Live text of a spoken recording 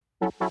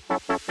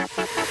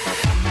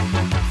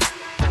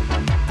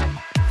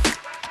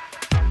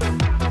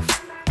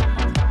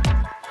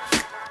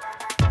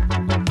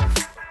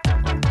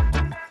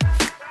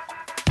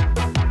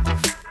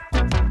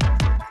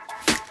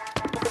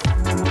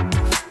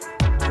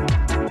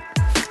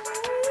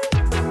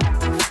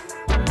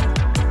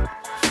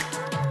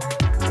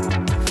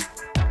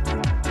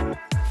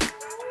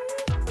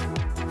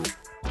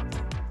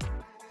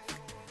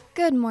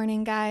Good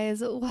morning,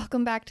 guys.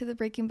 Welcome back to the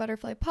Breaking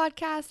Butterfly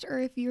podcast, or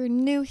if you're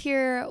new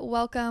here,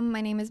 welcome.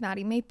 My name is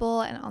Maddie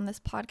Maple, and on this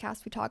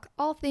podcast, we talk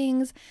all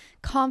things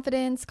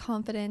confidence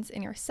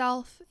in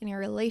yourself, in your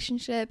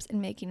relationships,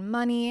 in making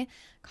money,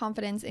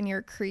 confidence in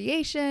your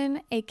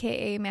creation,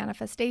 aka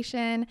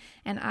manifestation,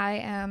 and I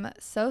am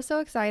so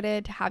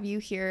excited to have you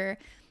here,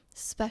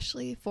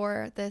 especially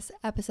for this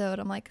episode.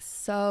 I'm like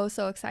so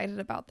excited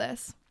about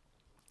this.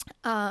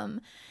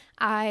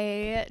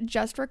 I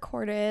just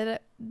recorded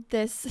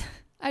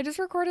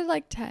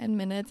like 10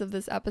 minutes of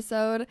this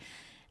episode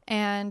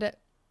and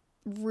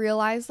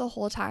realized the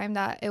whole time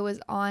that it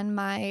was on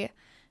my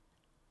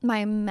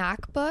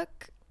MacBook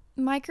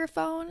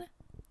microphone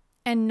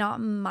and not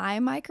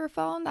my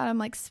microphone that I'm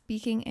like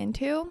speaking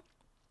into.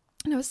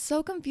 And I was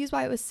so confused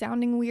why it was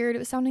sounding weird. It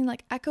was sounding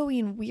like echoey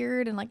and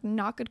weird and like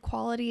not good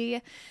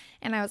quality.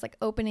 And I was like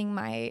opening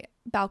my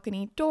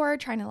balcony door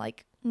trying to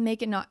like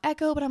make it not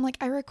echo, but I'm like,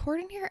 I record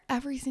in here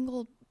every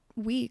single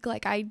week.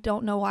 Like, I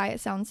don't know why it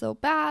sounds so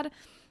bad.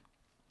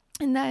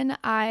 And then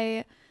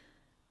I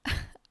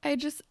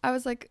just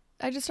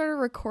started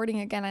recording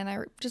again, and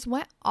I just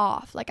went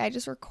off. Like, I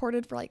just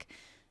recorded for like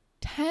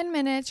 10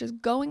 minutes,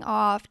 just going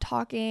off,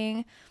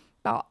 talking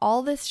about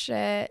all this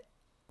shit.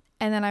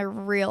 And then I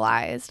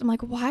realized, I'm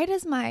like, why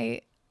does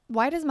my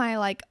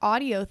like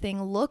audio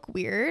thing look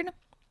weird?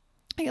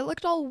 Like, it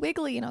looked all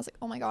wiggly, and I was like,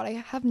 oh my God, I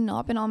have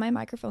not been on my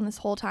microphone this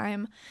whole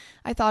time.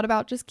 I thought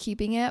about just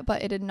keeping it,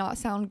 but it did not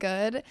sound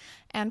good.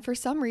 And for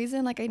some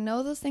reason, like, I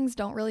know those things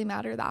don't really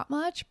matter that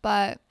much,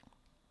 but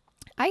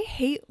I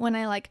hate when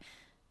I like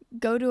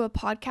go to a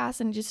podcast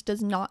and it just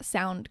does not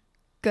sound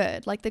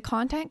good. Like, the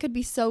content could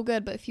be so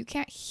good, but if you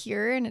can't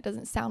hear and it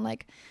doesn't sound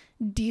like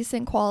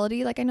decent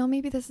quality, like, I know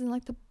maybe this isn't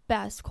like the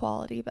best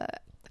quality,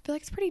 but I feel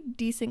like it's pretty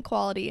decent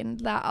quality, and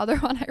that other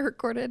one I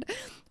recorded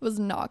was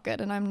not good,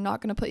 and I'm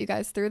not going to put you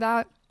guys through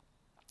that.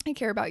 I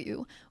care about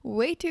you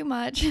way too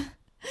much.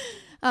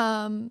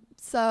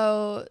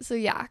 So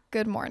yeah,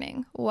 good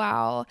morning.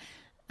 Wow.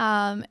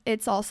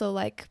 It's also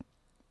like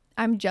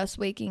I'm just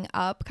waking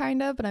up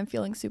kind of, but I'm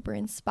feeling super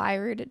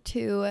inspired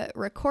to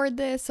record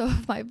this. So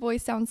if my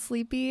voice sounds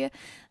sleepy,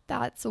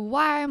 that's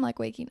why I'm like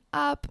waking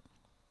up.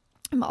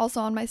 I'm also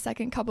on my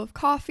second cup of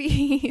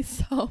coffee,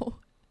 so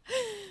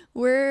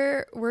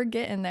we're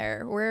getting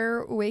there.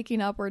 We're waking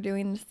up. We're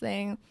doing this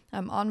thing.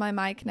 I'm on my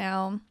mic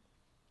now.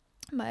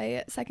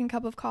 My second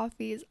cup of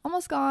coffee is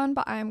almost gone,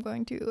 but I'm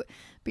going to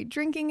be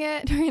drinking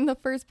it during the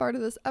first part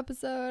of this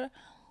episode.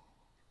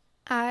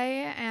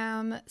 I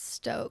am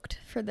stoked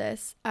for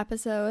this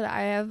episode.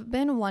 I have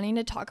been wanting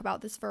to talk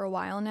about this for a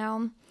while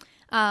now.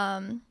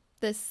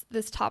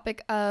 This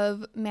topic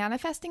of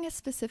manifesting a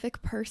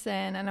specific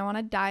person, and I want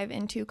to dive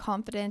into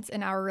confidence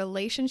in our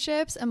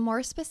relationships, and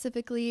more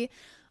specifically,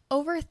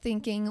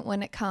 overthinking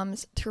when it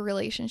comes to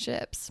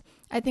relationships.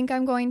 I think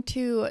I'm going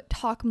to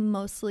talk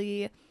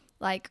mostly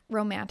like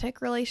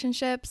romantic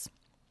relationships,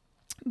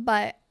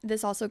 but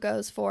this also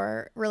goes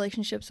for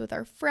relationships with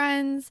our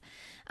friends,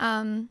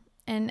 and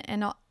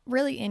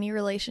really any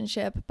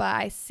relationship. But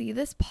I see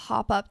this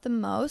pop up the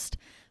most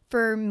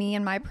for me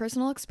and my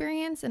personal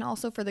experience, and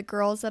also for the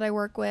girls that I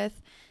work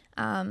with.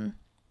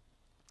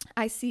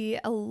 I see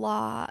a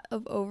lot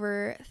of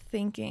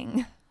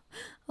overthinking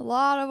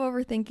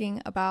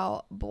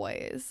about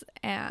boys,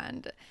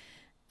 and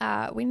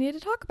we need to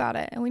talk about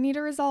it, and we need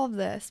to resolve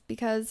this,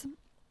 because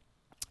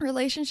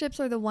relationships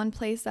are the one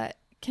place that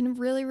can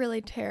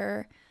really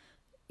tear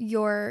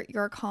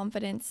your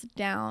confidence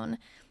down.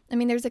 I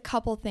mean, there's a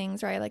couple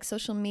things, right? Like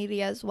social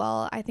media as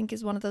well, I think,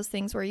 is one of those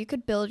things where you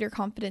could build your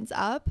confidence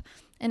up,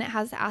 and it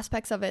has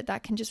aspects of it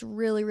that can just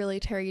really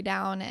tear you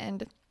down.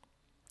 And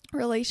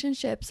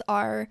relationships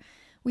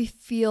we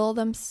feel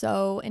them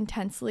so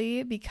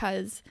intensely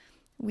because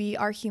we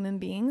are human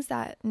beings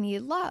that need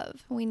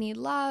love. We need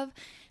love.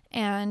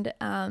 And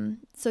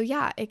so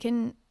yeah,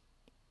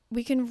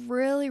 we can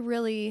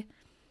really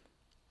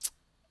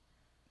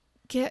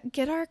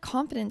get our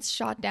confidence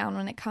shot down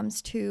when it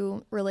comes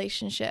to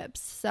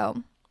relationships.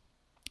 So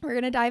we're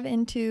going to dive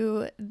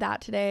into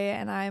that today,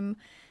 and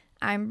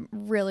I'm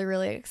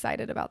really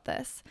excited about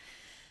this.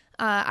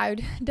 I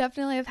would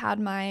definitely have had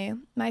my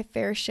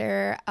fair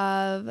share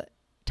of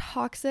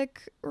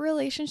toxic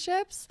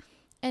relationships,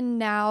 and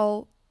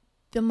now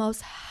the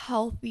most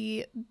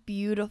healthy,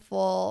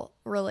 beautiful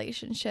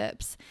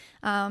relationships.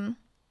 And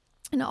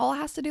it all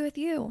has to do with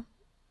you.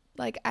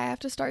 Like, I have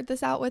to start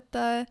this out with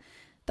the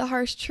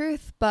harsh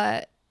truth,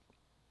 but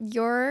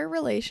your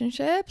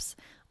relationships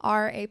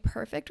are a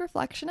perfect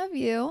reflection of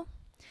you.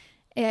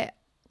 It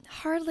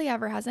hardly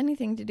ever has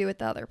anything to do with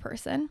the other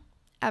person,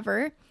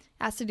 ever.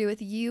 has to do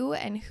with you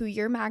and who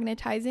you're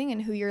magnetizing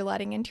and who you're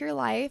letting into your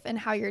life and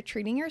how you're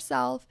treating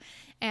yourself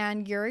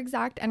and your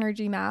exact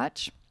energy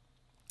match.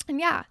 And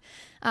yeah,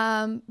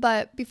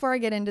 but before I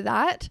get into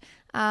that,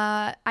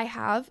 I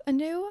have a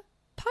new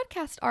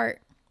podcast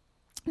art.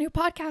 New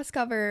podcast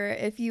cover.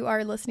 If you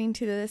are listening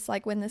to this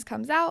like when this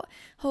comes out,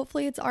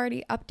 hopefully it's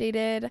already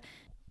updated.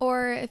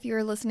 Or if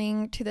you're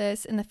listening to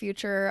this in the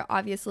future,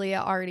 obviously it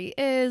already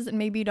is, and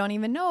maybe you don't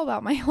even know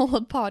about my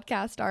old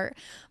podcast art.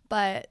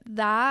 But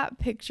that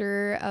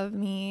picture of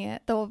me,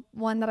 the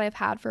one that I've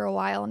had for a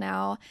while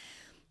now,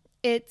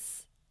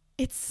 it's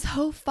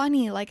so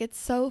funny. Like, it's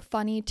so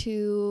funny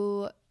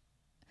to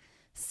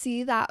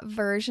see that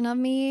version of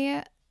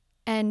me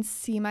and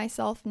see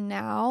myself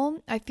now.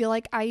 I feel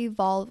like I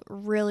evolve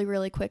really,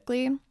 really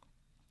quickly.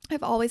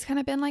 I've always kind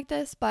of been like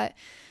this, but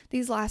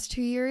these last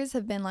 2 years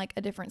have been like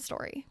a different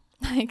story.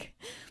 Like,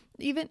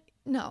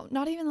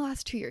 not even the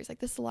last 2 years, like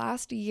this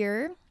last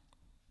year,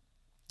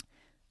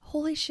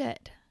 holy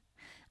shit,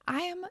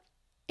 I am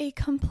a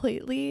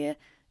completely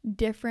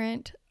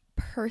different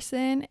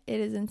person. It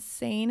is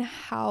insane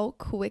how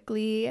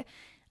quickly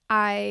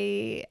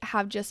I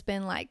have just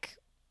been like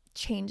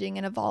changing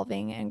and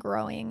evolving and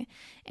growing,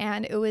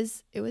 and it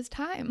was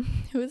time.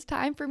 It was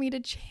time for me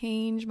to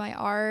change my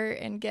art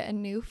and get a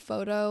new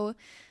photo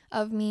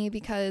of me,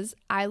 because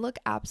I look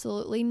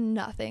absolutely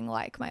nothing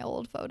like my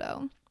old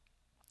photo.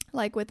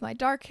 Like, with my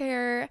dark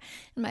hair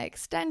and my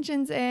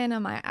extensions in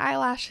and my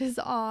eyelashes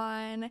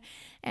on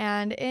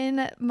and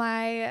in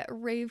my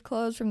rave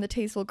clothes from the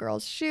Tasteful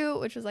Girls shoot,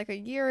 which was like a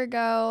year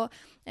ago,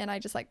 and I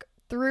just like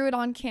threw it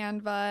on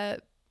Canva,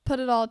 put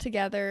it all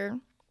together.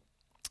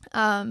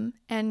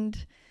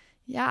 And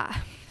yeah,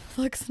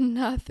 looks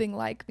nothing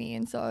like me.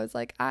 And so I was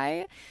like,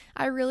 I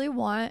really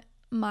want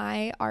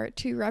my art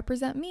to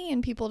represent me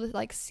and people to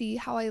like see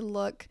how I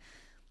look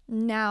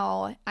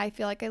now. I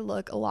feel like I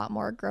look a lot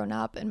more grown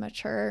up and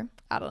mature.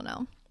 I don't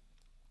know.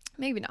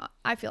 Maybe not.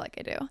 I feel like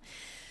I do.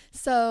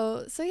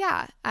 So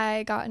yeah,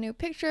 I got a new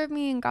picture of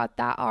me and got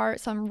that art.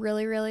 So I'm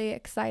really, really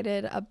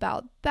excited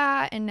about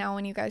that. And now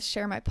when you guys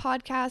share my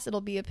podcast,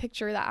 it'll be a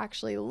picture that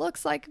actually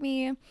looks like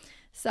me.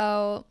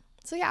 So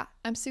yeah,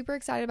 I'm super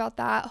excited about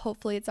that.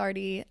 Hopefully it's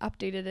already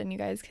updated and you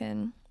guys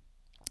can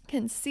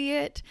see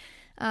it.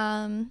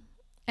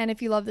 And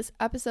if you love this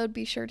episode,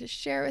 be sure to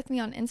share it with me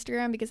on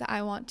Instagram, because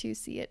I want to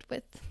see it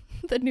with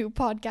the new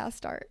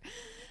podcast art.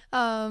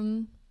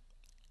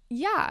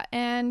 Yeah,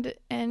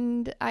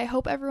 and I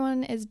hope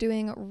everyone is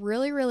doing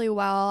really, really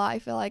well. I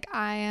feel like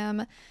I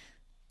am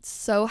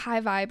so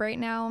high vibe right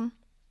now.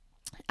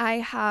 I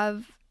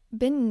have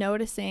been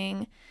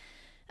noticing,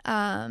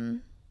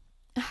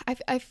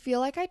 I feel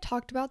like I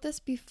talked about this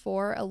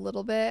before a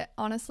little bit,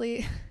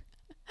 honestly.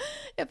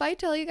 If I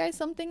tell you guys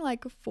something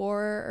like 4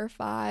 or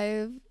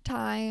 5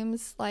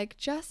 times, like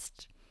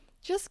just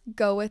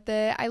go with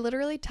it. I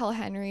literally tell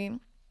Henry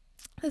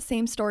the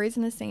same stories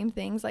and the same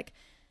things like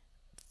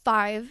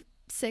 5,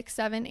 6,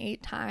 7,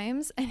 8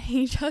 times, and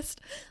he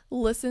just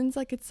listens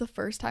like it's the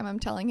first time I'm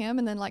telling him.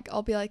 And then like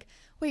I'll be like,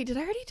 wait, did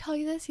I already tell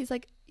you this? He's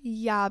like,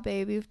 yeah,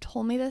 babe, you've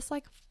told me this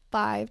like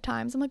 5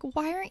 times. I'm like,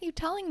 why aren't you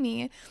telling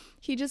me?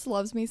 He just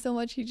loves me so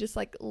much. He just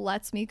like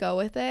lets me go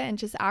with it and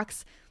just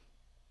acts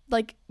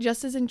like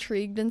just as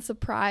intrigued and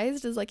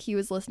surprised as like he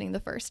was listening the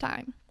first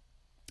time.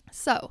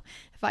 So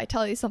if I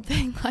tell you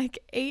something like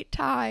 8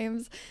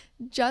 times,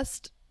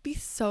 just be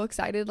so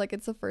excited like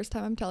it's the first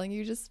time I'm telling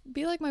you. Just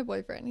be like my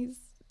boyfriend.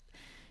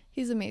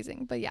 He's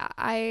amazing. But yeah,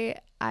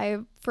 I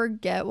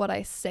forget what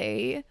I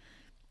say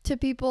to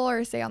people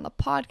or say on the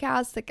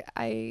podcast. Like,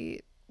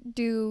 I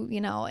do,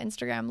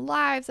 Instagram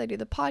lives, I do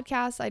the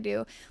podcast, I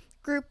do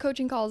group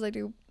coaching calls, I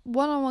do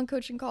one-on-one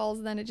coaching calls,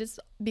 and then it just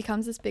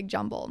becomes this big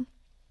jumble.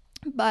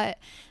 But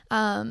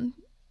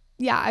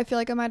yeah, I feel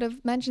like I might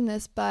have mentioned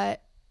this,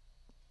 but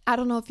I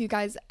don't know if you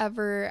guys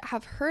ever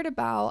have heard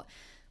about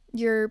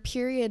your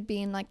period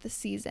being like the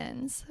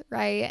seasons,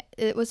 right?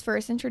 It was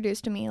first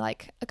introduced to me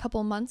like a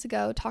couple months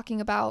ago,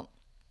 talking about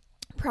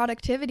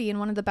productivity, and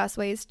one of the best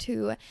ways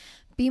to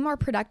be more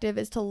productive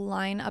is to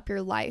line up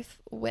your life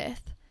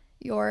with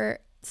your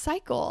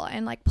cycle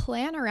and like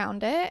plan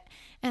around it.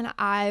 And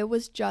I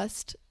was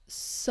just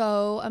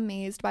so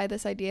amazed by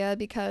this idea,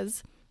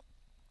 because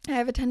I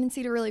have a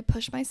tendency to really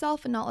push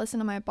myself and not listen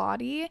to my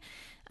body.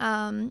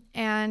 And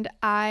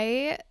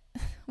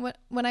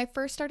when I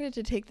first started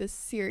to take this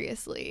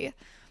seriously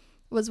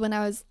was when I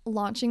was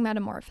launching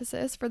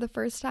Metamorphosis for the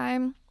first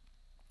time.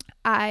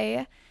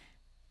 I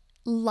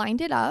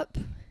lined it up,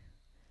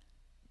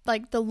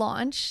 like the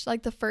launch,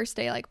 like the first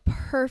day, like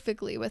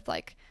perfectly with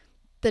like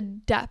the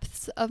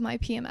depths of my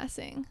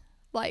PMSing.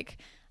 Like,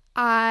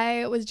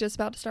 I was just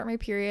about to start my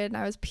period and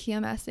I was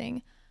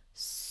PMSing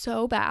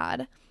so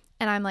bad.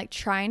 And I'm like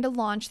trying to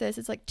launch this.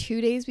 It's like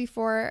 2 days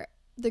before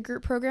the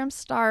group program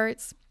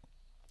starts,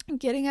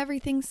 getting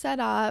everything set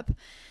up.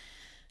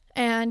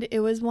 And it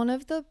was one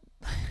of the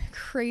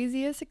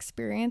craziest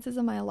experiences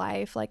of my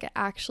life. Like, it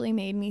actually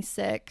made me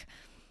sick,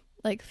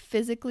 like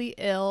physically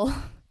ill,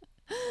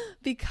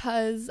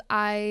 because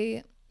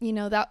I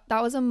that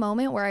was a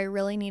moment where I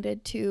really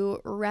needed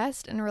to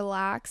rest and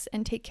relax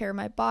and take care of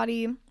my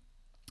body.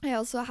 I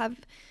also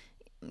have,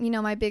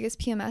 my biggest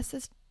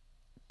PMS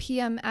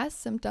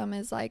symptom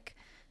is like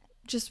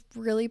just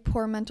really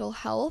poor mental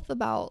health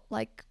about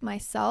like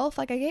myself.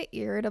 Like I get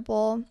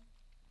irritable.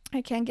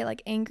 I can get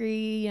like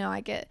angry,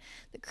 I get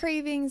the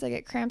cravings, I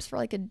get cramps for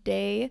like a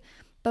day,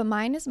 but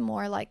mine is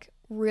more like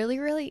really,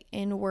 really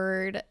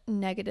inward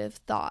negative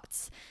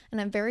thoughts.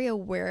 And I'm very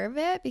aware of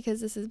it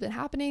because this has been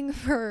happening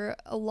for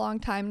a long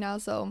time now.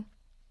 So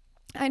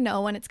I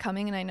know when it's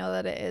coming, and I know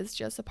that it is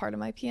just a part of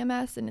my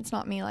PMS, and it's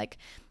not me like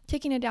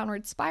taking a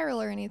downward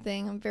spiral or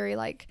anything. I'm very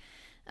like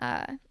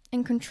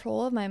in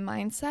control of my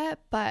mindset,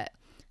 but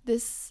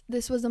this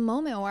was a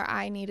moment where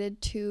I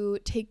needed to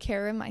take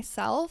care of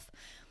myself,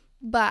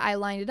 but I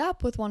lined it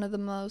up with one of the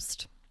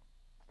most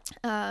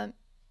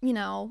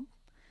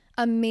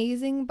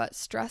amazing but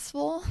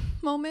stressful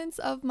moments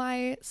of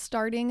my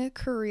starting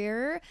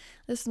career.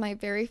 This is my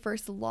very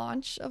first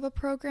launch of a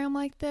program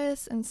like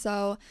this, and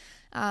so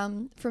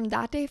from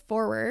that day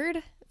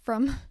forward,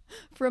 from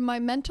my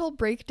mental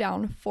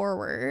breakdown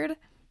forward,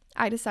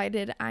 I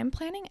decided I'm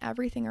planning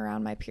everything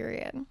around my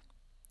period.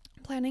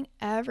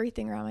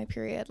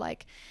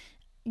 Like,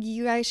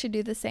 you guys should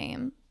do the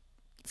same.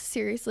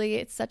 Seriously,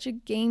 it's such a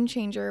game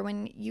changer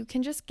when you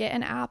can just get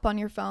an app on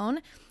your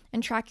phone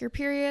and track your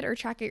period or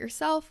track it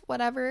yourself,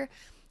 whatever.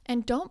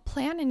 And don't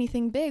plan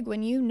anything big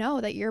when you know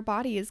that your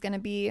body is going to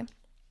be,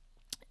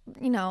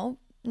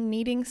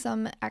 needing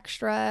some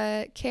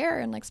extra care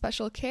and like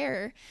special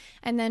care.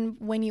 And then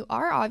when you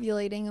are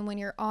ovulating and when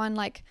you're on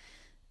like,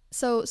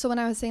 so when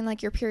I was saying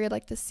like your period,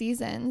 like the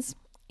seasons,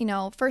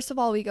 first of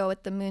all, we go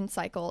with the moon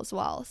cycle as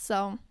well.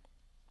 So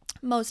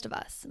most of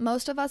us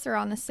are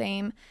on the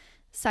same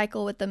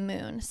cycle with the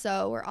moon.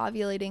 So we're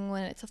ovulating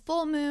when it's a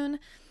full moon,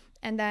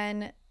 and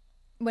then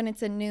when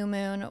it's a new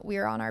moon,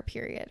 we're on our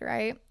period,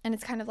 right? And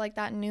it's kind of like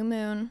that new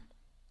moon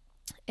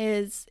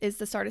is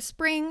the start of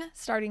spring,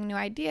 starting new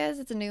ideas.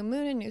 It's a new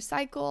moon, a new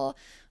cycle.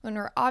 When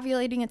we're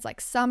ovulating, it's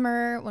like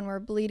summer. When we're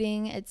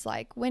bleeding, it's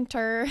like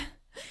winter.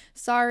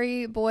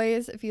 Sorry,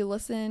 boys, if you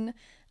listen.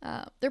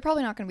 They're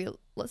probably not going to be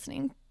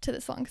listening to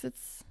this one because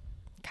it's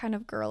kind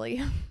of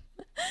girly.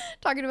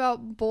 Talking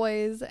about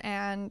boys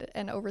and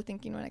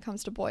overthinking when it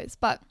comes to boys.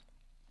 But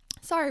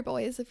sorry,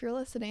 boys, if you're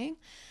listening.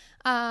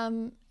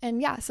 And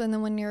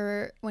then when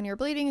you're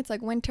bleeding, it's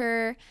like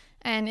winter,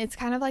 and it's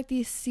kind of like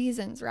these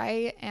seasons,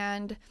 right?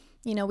 And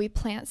we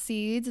plant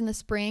seeds in the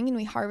spring and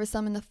we harvest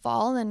them in the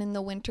fall, and in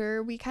the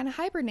winter we kind of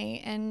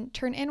hibernate and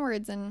turn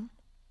inwards and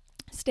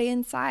stay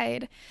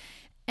inside.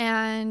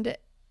 And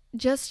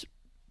just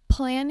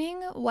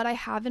planning what I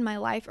have in my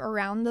life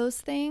around those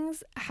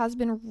things has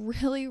been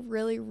really,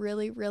 really,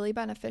 really, really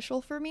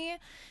beneficial for me,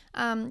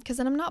 because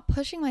then I'm not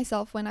pushing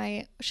myself when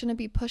I shouldn't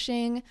be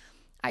pushing.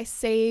 I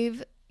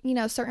save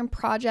certain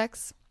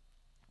projects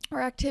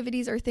or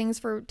activities or things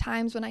for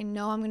times when I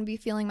know I'm going to be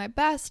feeling my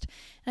best,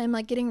 and I'm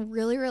like getting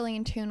really, really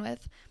in tune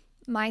with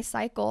my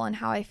cycle and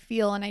how I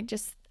feel. And I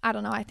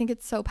don't know, I think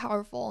it's so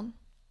powerful.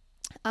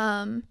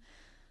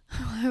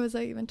 Why was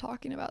I even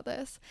talking about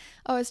this?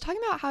 Oh, I was talking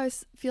about how I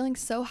was feeling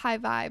so high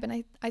vibe,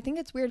 and I think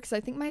it's weird because I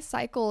think my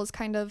cycle is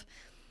kind of,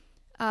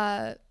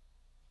 I'm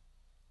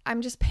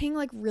just paying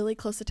like really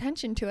close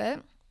attention to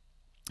it.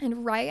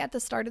 And right at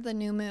the start of the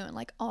new moon,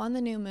 like on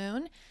the new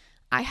moon,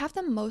 I have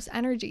the most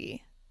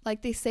energy.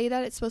 Like they say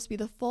that it's supposed to be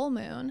the full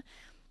moon,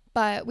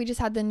 but we just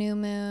had the new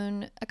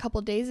moon a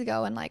couple days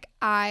ago, and like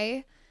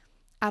I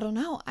don't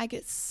know, I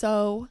get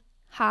so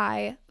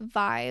high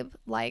vibe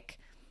like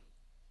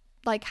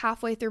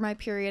halfway through my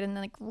period, and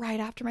then like right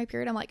after my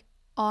period I'm like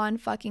on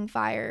fucking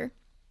fire,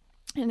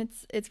 and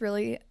it's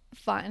really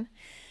fun.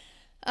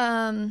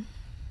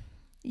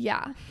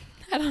 Yeah,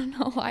 I don't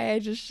know why I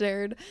just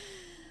shared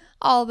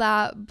all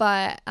that,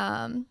 but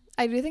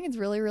I do think it's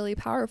really, really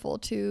powerful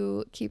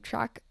to keep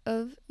track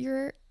of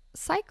your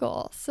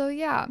cycle. So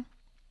yeah,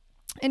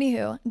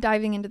 anywho,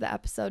 diving into the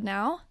episode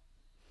now.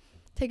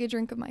 Take a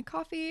drink of my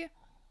coffee.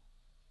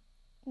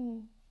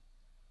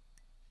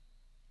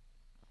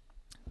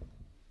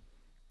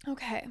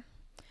 Okay.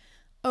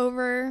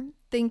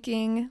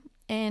 Overthinking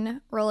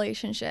in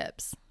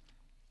relationships.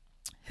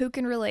 Who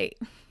can relate?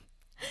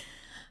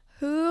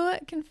 Who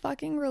can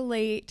fucking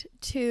relate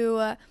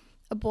to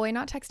a boy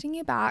not texting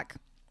you back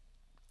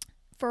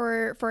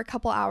for a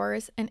couple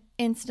hours, and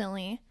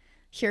instantly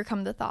here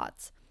come the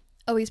thoughts?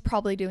 Oh, he's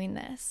probably doing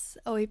this.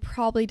 Oh, he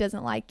probably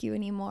doesn't like you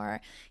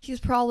anymore. He's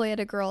probably at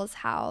a girl's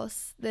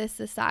house. This,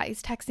 that.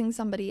 He's texting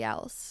somebody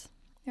else.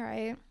 All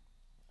right.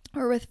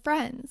 Or with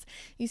friends.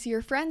 You see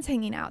your friends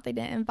hanging out. They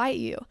didn't invite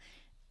you.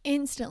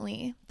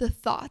 Instantly, the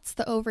thoughts,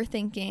 the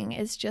overthinking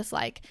is just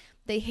like,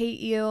 they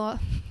hate you.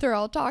 They're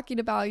all talking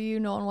about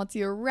you. No one wants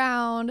you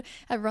around.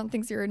 Everyone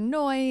thinks you're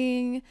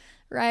annoying,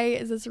 right?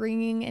 Is this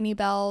ringing any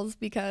bells?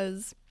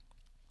 Because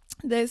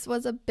this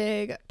was a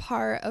big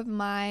part of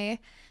my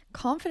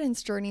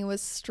confidence journey,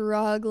 was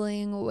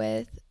struggling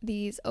with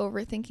these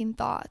overthinking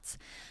thoughts.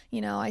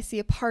 I see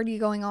a party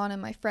going on and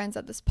my friend's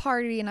at this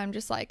party, and I'm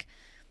just like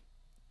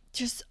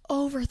just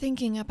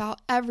overthinking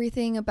about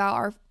everything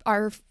about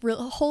our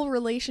whole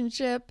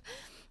relationship,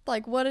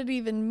 like what it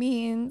even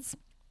means,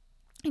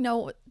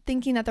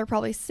 thinking that they're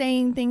probably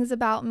saying things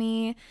about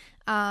me,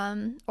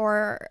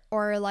 or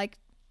like,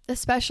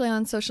 especially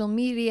on social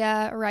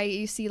media, right?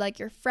 You see like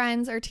your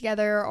friends are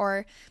together,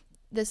 or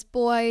this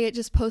boy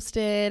just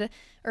posted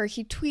or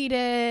he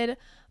tweeted,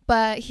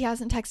 but he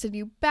hasn't texted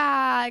you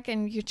back,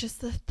 and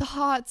the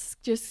thoughts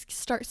just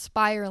start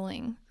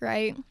spiraling,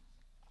 right?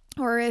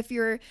 Or if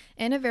you're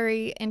in a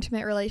very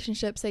intimate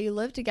relationship, say you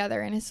live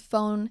together, and his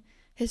phone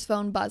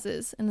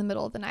buzzes in the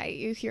middle of the night,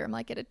 you hear him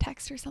like get a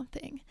text or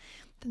something,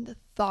 then the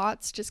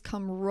thoughts just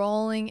come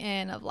rolling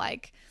in of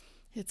like,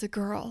 it's a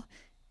girl,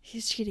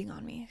 he's cheating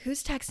on me,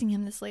 who's texting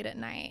him this late at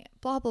night,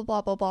 blah blah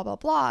blah blah blah blah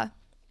blah.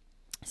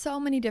 So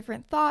many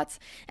different thoughts,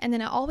 and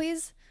then it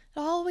always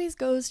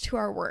goes to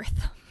our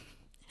worth.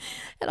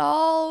 It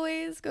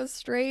always goes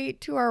straight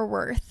to our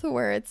worth,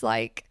 where it's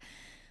like,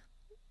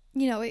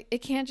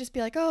 it can't just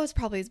be like, oh, it's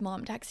probably his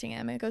mom texting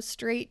him. It goes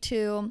straight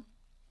to,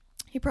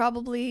 he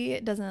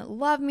probably doesn't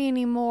love me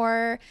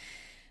anymore.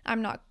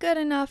 I'm not good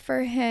enough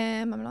for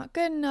him. I'm not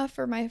good enough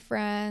for my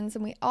friends.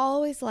 And we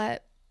always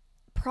let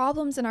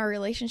problems in our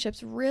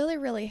relationships really,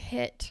 really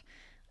hit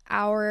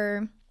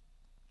our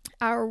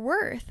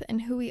worth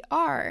and who we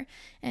are,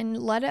 and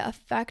let it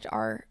affect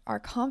our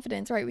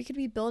confidence, right? We could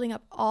be building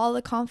up all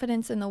the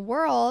confidence in the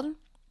world,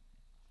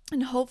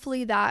 and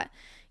hopefully that,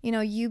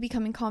 you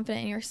becoming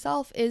confident in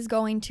yourself is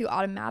going to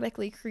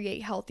automatically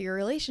create healthier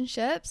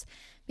relationships,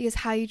 because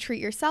how you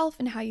treat yourself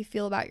and how you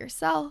feel about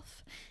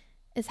yourself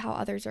is how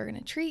others are going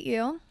to treat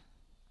you.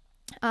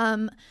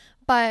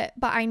 But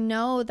I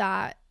know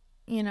that,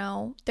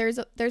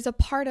 there's a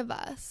part of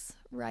us,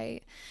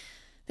 right?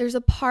 There's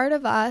a part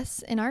of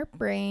us in our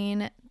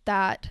brain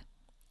that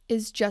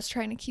is just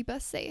trying to keep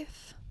us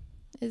safe.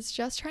 This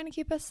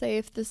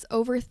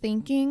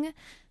overthinking,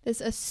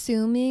 this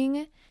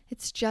assuming,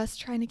 it's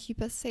just trying to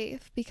keep us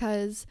safe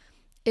because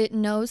it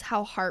knows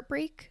how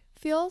heartbreak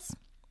feels.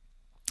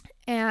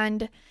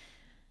 And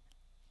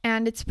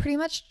it's pretty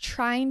much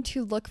trying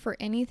to look for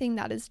anything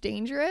that is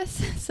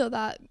dangerous so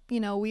that,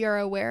 we are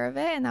aware of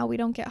it and that we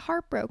don't get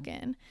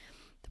heartbroken.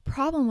 The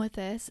problem with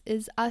this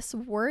is us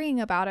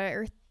worrying about it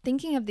or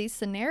thinking of these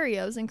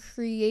scenarios and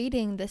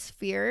creating this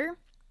fear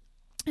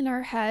in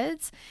our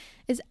heads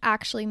is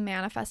actually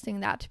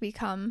manifesting that to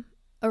become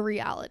a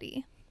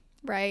reality,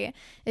 right?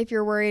 If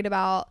you're worried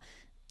about,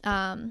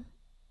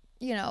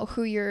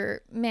 who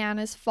your man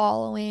is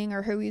following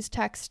or who he's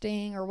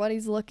texting or what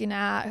he's looking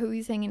at, who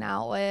he's hanging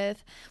out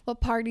with,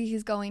 what party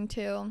he's going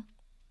to,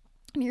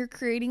 and you're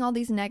creating all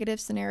these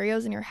negative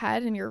scenarios in your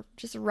head and you're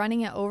just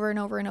running it over and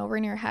over and over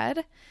in your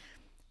head,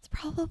 it's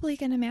probably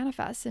going to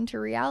manifest into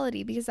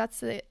reality because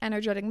that's the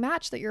energetic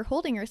match that you're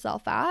holding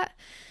yourself at.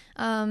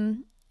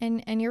 And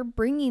you're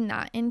bringing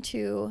that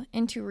into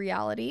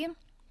reality.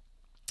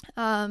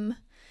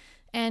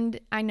 And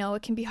I know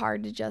it can be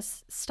hard to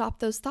just stop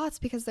those thoughts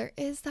because there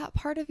is that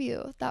part of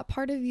you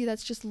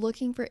that's just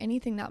looking for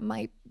anything that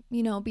might,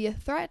 be a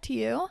threat to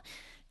you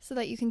so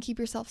that you can keep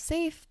yourself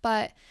safe.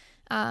 But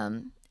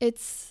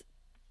it's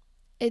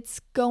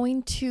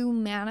going to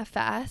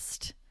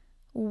manifest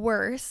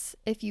worse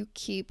if you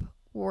keep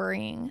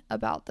worrying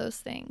about those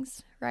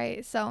things,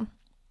 right? So,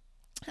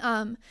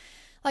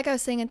 like I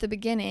was saying at the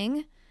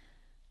beginning,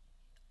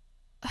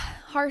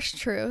 harsh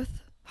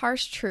truth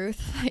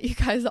that you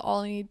guys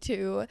all need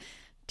to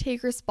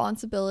take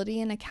responsibility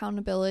and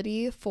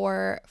accountability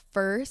for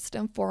first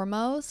and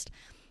foremost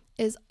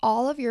is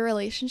all of your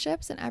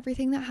relationships and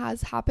everything that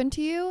has happened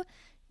to you,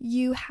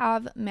 you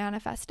have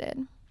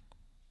manifested.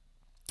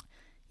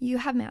 You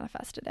have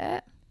manifested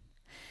it.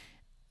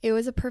 It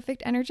was a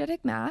perfect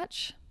energetic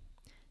match.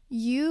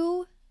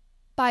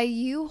 By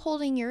you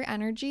holding your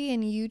energy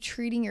and you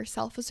treating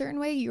yourself a certain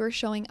way, you are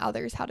showing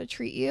others how to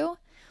treat you.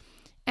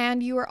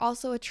 And you are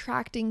also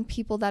attracting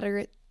people that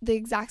are the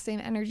exact same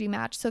energy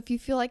match. So if you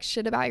feel like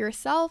shit about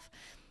yourself,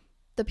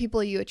 the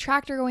people you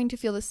attract are going to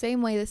feel the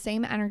same way, the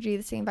same energy,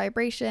 the same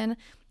vibration.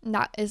 And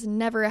that is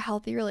never a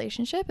healthy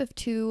relationship if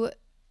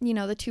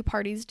the two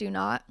parties do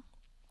not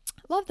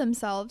love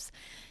themselves.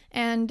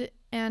 And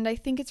I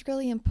think it's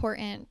really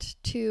important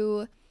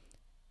to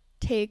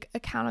take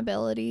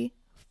accountability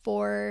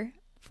for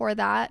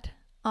that,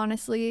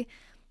 honestly.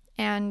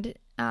 And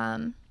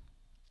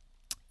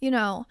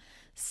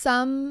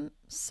some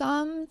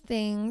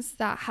things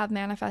that have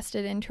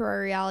manifested into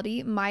our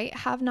reality might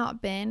have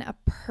not been a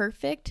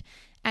perfect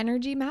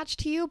energy match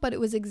to you, but it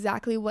was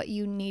exactly what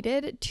you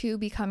needed to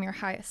become your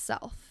highest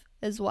self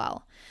as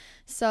well.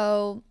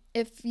 So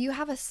if you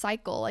have a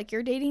cycle, like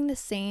you're dating the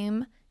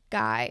same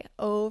guy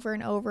over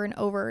and over and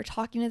over, or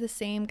talking to the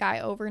same guy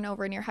over and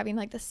over, and you're having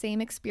like the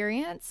same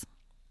experience,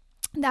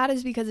 that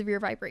is because of your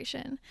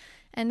vibration,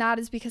 and that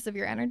is because of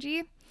your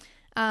energy.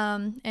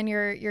 And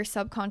your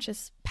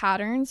subconscious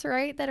patterns,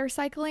 right, that are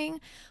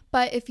cycling.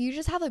 But if you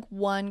just have like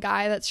one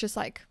guy that's just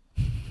like,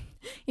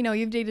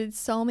 you've dated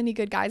so many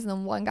good guys and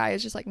then one guy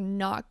is just like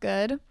not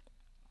good,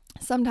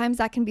 sometimes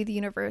that can be the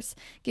universe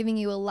giving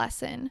you a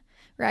lesson,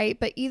 right?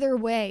 But either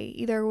way,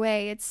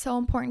 it's so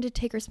important to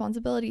take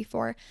responsibility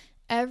for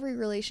every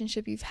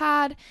relationship you've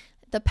had,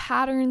 the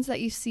patterns that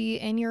you see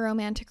in your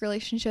romantic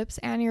relationships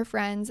and your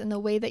friends, and the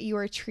way that you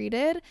are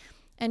treated,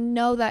 and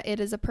know that it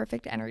is a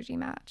perfect energy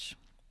match.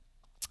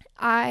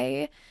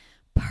 I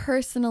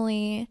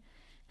personally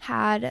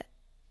had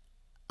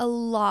a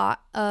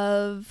lot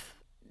of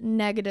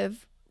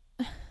negative,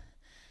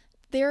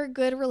 they're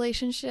good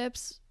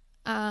relationships,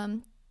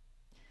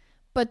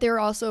 but they're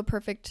also a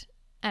perfect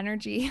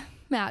energy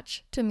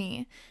match to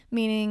me,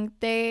 meaning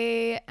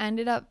they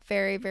ended up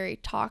very, very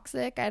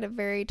toxic. I had a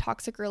very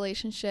toxic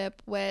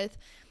relationship with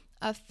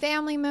a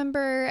family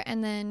member,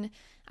 and then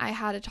I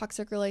had a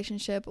toxic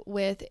relationship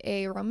with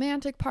a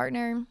romantic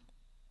partner.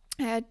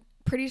 I had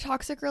pretty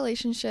toxic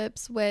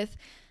relationships with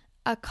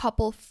a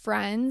couple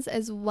friends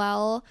as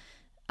well.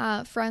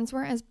 Friends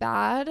weren't as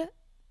bad,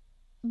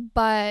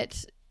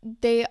 but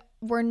they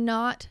were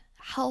not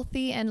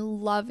healthy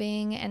and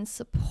loving and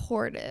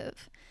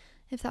supportive,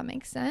 if that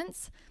makes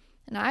sense.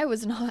 And I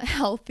was not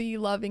healthy,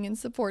 loving, and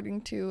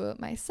supporting to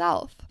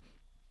myself.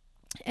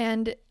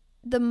 And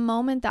the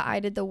moment that I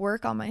did the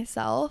work on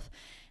myself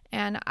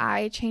and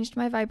I changed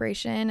my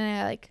vibration,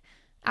 and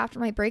after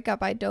my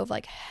breakup, I dove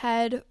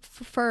head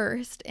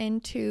first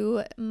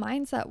into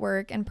mindset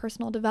work and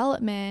personal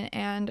development,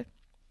 and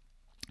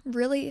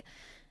really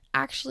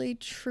actually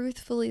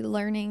truthfully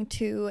learning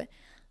to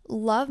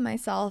love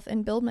myself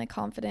and build my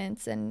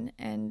confidence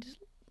and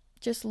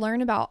just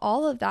learn about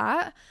all of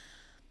that.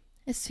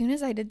 As soon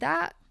as I did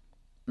that,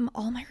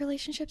 all my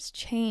relationships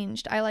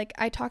changed.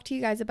 I talked to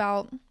you guys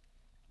about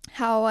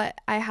how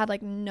I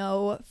had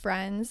no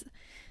friends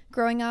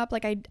growing up.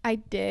 I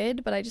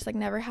did, but I just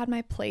never had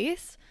my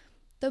place.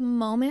 The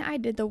moment I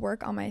did the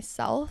work on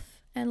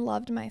myself and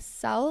loved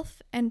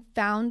myself and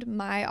found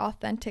my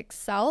authentic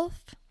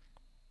self,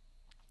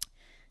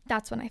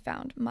 that's when I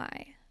found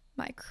my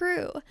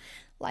crew,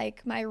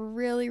 my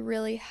really,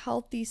 really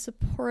healthy,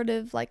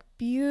 supportive,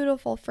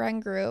 beautiful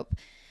friend group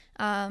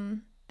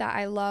that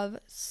I love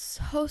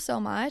so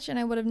much. And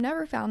I would have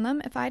never found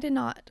them if I did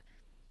not,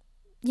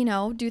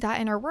 do that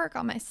inner work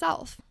on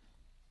myself.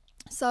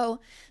 So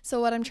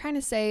what I'm trying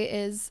to say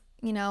is,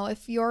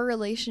 if your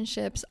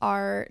relationships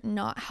are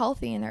not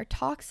healthy and they're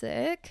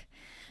toxic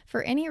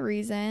for any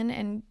reason,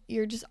 and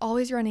you're just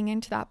always running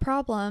into that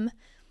problem,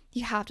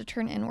 you have to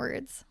turn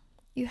inwards.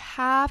 You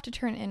have to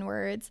turn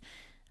inwards.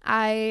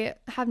 I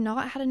have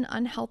not had an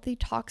unhealthy,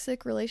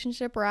 toxic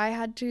relationship where I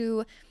had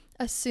to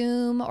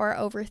assume or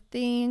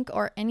overthink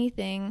or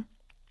anything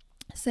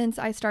since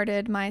I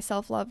started my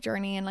self-love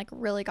journey and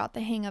really got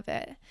the hang of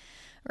it,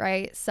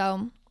 right?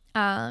 So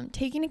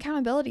taking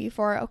accountability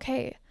for,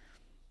 okay,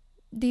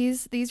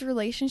 these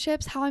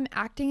relationships, how I'm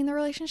acting in the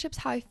relationships,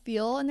 how I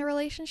feel in the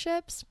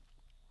relationships,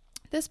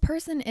 this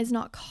person is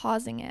not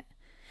causing it.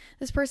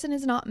 This person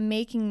is not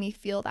making me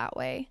feel that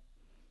way,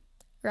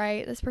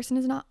 right? This person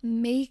is not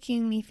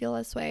making me feel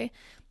this way.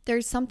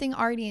 There's something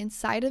already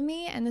inside of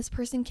me, and this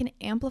person can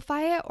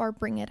amplify it or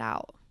bring it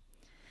out.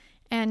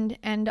 And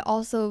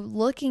also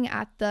looking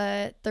at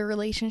the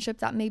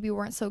relationships that maybe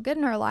weren't so good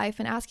in our life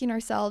and asking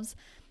ourselves,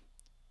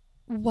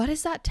 what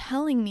is that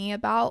telling me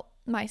about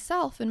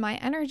myself and my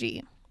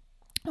energy?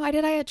 Why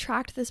did I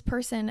attract this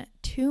person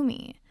to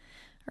me,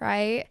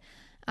 right?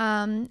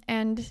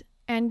 And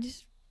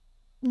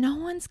no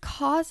one is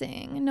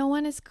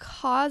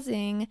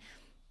causing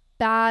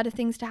bad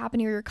things to happen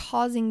to you, or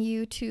causing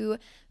you to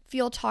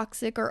feel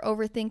toxic or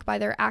overthink by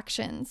their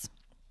actions.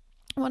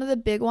 One of the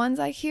big ones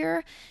I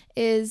hear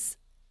is,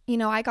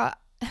 I got,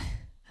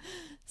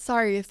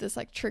 sorry if this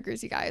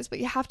triggers you guys, but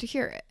you have to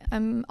hear it.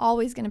 I'm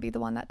always going to be the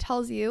one that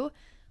tells you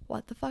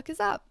what the fuck is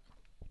up.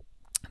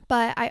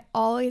 But I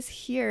always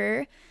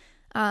hear,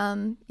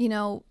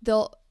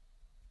 they'll,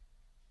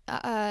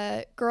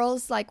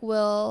 girls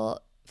will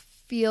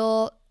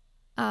feel,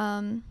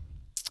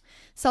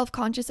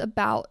 self-conscious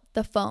about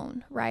the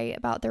phone, right?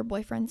 About their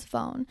boyfriend's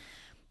phone.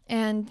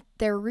 And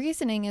their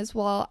reasoning is,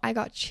 well, I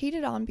got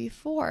cheated on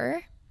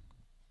before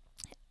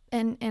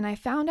and I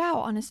found out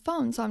on his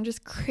phone. So I'm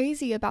just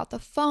crazy about the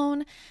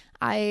phone.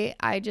 I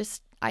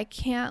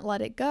can't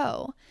let it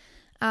go.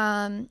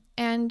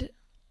 And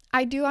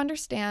I do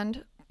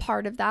understand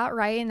part of that,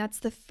 right? And that's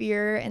the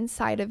fear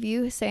inside of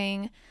you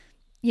saying,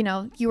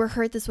 you were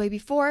hurt this way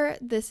before.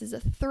 This is a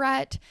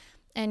threat.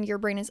 And your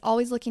brain is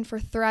always looking for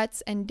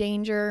threats and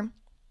danger.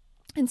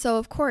 And so,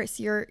 of course,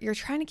 you're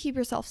trying to keep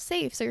yourself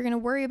safe. So you're going to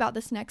worry about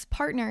this next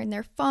partner and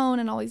their phone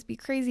and always be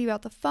crazy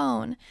about the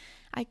phone.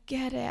 I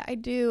get it. I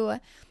do.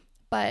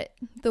 But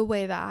the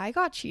way that I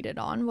got cheated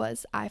on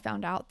was I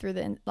found out through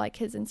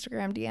his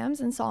Instagram DMs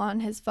and saw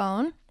on his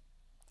phone.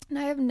 And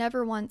I have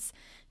never once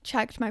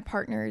checked my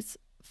partner's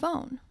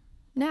phone.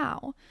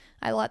 Now,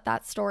 I let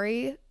that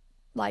story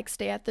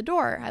stay at the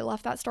door. I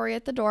left that story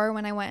at the door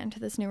when I went into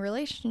this new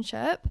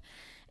relationship.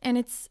 And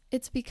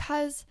it's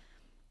because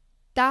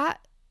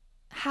that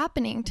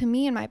happening to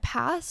me in my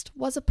past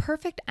was a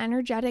perfect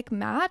energetic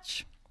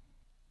match.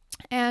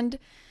 And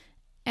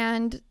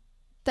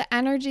the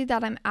energy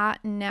that I'm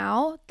at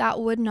now,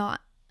 that would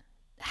not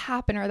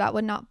happen, or that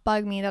would not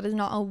bug me. That is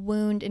not a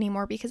wound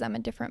anymore because I'm a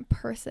different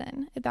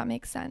person, if that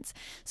makes sense.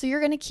 So you're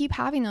going to keep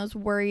having those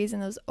worries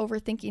and those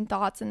overthinking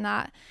thoughts and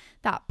that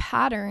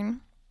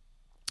pattern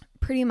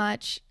pretty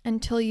much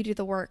until you do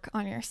the work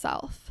on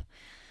yourself.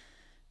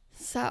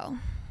 So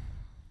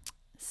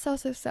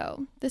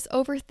this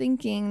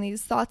overthinking,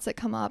 these thoughts that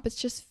come up, it's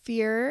just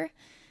fear.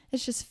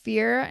 It's just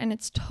fear, and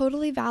it's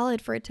totally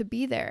valid for it to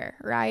be there,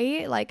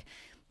 right? Like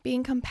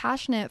being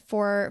compassionate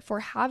for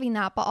having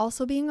that, but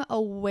also being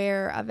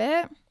aware of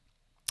it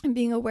and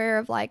being aware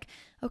of like,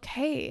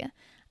 okay,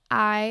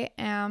 I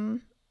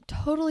am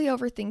totally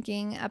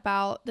overthinking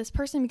about this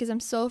person because I'm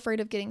so afraid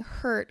of getting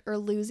hurt or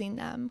losing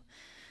them.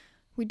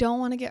 We don't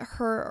want to get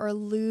hurt or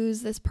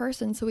lose this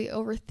person, so we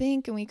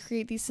overthink and we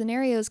create these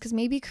scenarios, because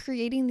maybe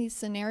creating these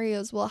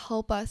scenarios will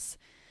help us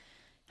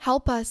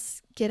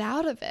get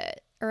out of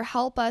it or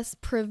help us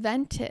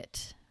prevent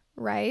it,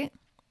 right?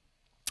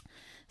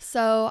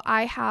 So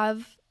I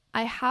have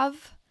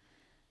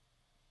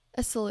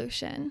a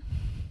solution.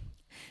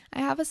 I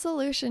have a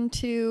solution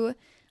to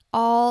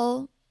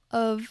all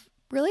of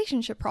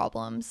relationship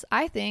problems.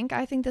 I think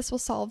this will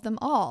solve them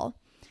all.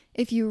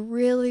 If you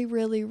really,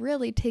 really,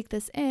 really take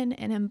this in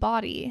and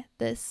embody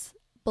this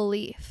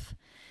belief.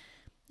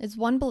 It's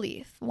one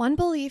belief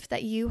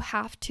that you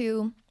have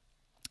to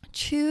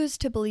choose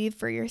to believe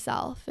for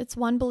yourself. It's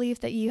one belief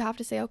that you have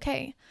to say,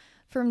 okay,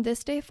 from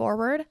this day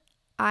forward,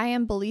 I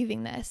am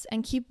believing this,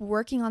 and keep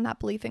working on that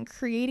belief and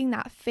creating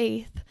that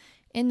faith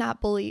in that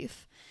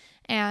belief.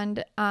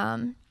 And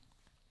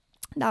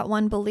that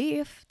one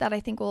belief that I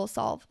think will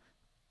solve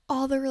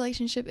all the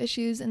relationship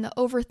issues and the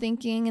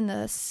overthinking and the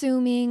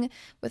assuming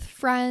with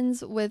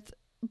friends, with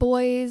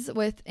boys,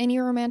 with any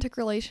romantic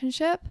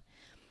relationship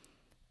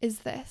is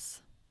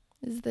this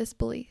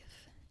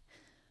belief.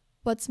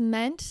 What's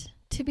meant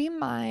to be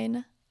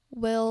mine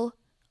will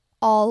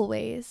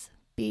always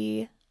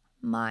be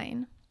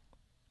mine.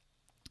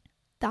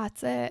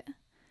 That's it.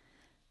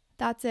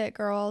 That's it,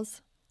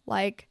 girls.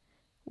 Like,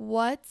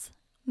 what's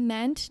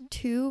meant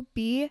to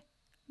be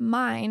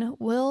mine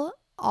will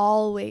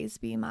always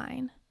be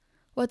mine.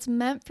 What's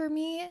meant for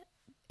me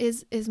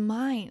is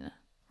mine,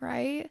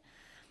 right?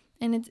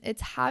 And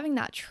it's having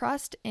that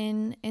trust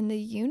in the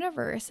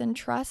universe, and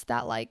trust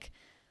that like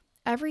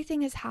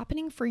everything is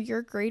happening for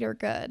your greater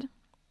good.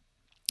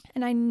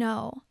 And I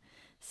know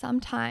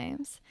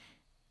sometimes,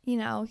 you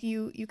know,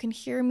 you can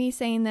hear me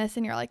saying this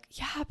and you're like,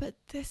 yeah, but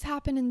this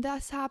happened and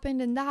this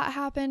happened and that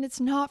happened. It's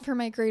not for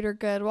my greater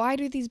good. Why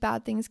do these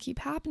bad things keep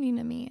happening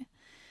to me?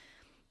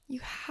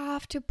 You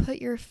have to put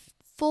your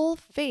full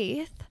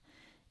faith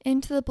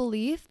into the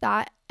belief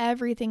that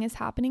everything is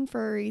happening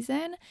for a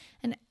reason,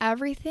 and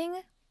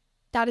everything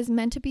that is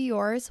meant to be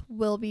yours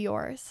will be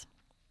yours.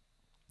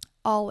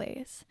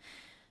 Always.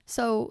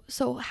 So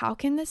how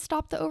can this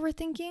stop the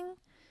overthinking?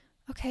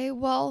 Okay,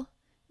 well,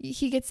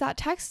 he gets that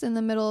text in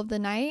the middle of the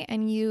night,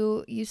 and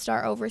you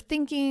start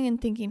overthinking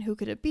and thinking, who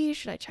could it be?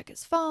 Should I check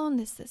his phone?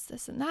 This,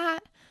 and that,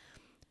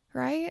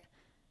 right?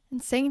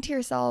 And saying to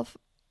yourself,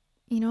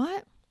 you know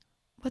what?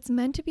 What's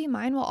meant to be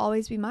mine will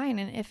always be mine.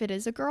 And if it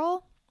is a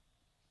girl,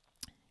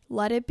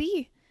 let it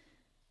be.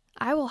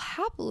 I will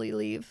happily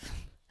leave.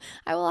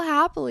 I will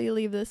happily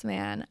leave this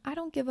man. I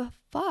don't give a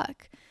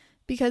fuck,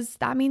 because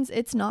that means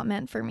it's not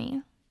meant for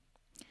me.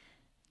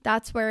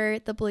 That's where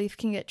the belief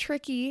can get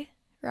tricky,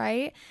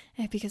 right?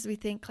 And because we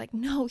think like,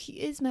 no, he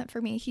is meant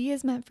for me. He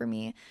is meant for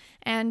me.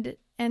 And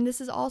this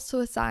is also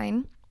a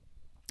sign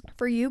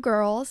for you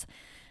girls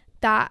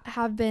that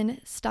have been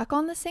stuck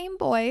on the same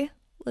boy.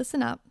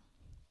 Listen up.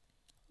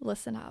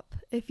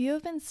 If you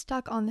have been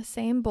stuck on the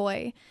same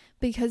boy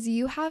because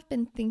you have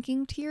been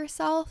thinking to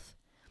yourself,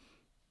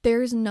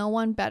 there's no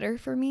one better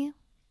for me.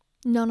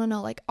 No.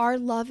 Like, our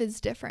love is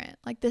different.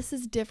 Like, this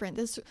is different.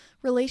 This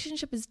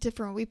relationship is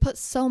different. We put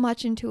so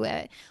much into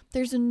it.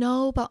 There's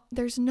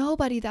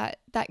nobody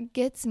that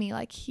gets me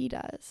like he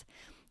does.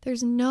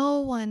 There's no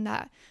one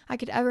that I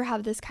could ever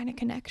have this kind of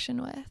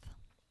connection with.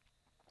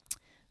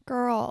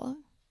 Girl,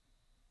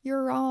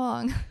 you're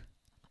wrong.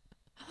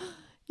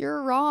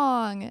 You're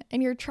wrong.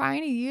 And you're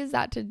trying to use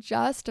that to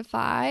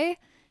justify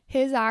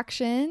his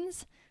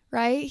actions,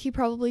 right? He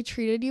probably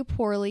treated you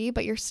poorly,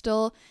 but you're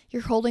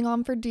holding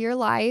on for dear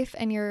life,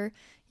 and you're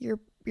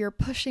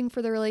pushing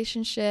for the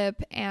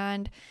relationship,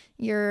 and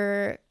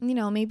you're, you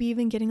know, maybe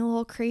even getting a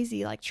little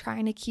crazy, like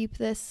trying to keep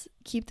this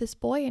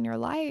boy in your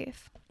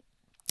life.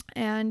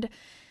 And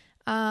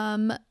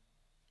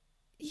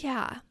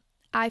yeah,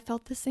 I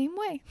felt the same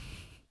way.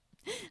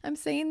 I'm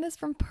saying this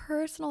from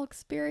personal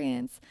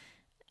experience.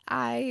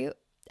 I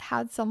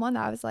had someone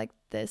that I was like,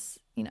 this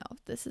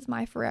is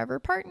my forever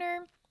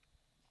partner,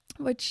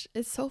 which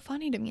is so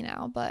funny to me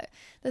now, but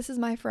this is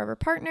my forever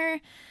partner.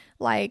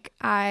 Like,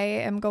 I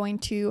am going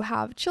to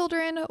have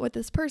children with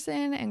this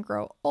person and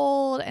grow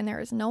old, and there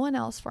is no one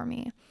else for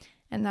me.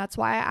 And that's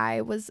why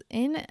I was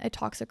in a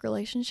toxic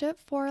relationship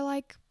for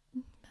like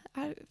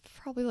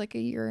probably like a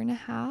year and a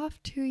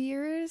half, 2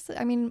 years.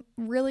 I mean,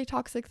 really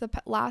toxic the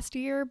last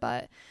year,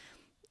 but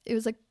it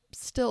was like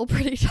still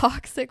pretty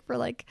toxic for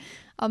like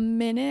a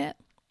minute.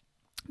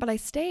 But I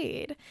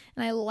stayed,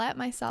 and I let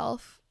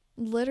myself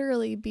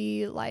literally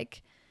be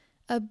like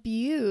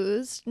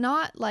abused,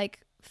 not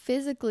like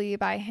physically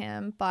by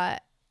him,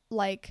 but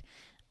like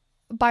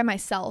by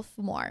myself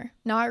more.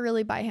 Not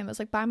really by him. It was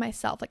like by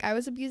myself. Like I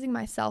was abusing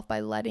myself by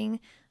letting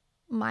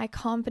my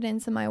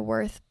confidence and my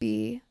worth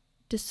be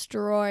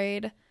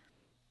destroyed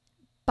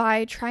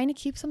by trying to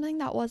keep something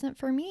that wasn't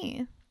for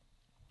me.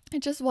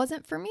 It just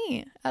wasn't for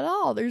me at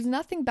all. There's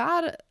nothing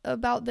bad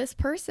about this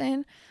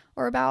person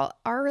or about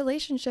our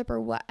relationship or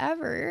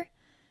whatever,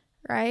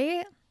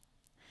 right?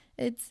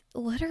 It's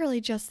literally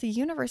just the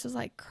universe is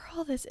like,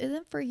 girl, this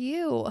isn't for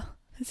you.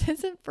 This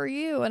isn't for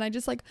you. And I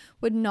just like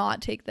would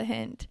not take the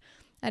hint.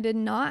 I did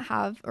not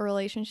have a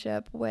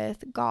relationship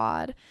with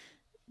God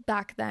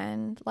back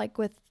then, like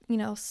with,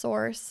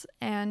 source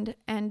and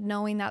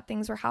knowing that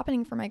things were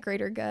happening for my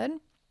greater good.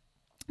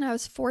 And I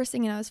was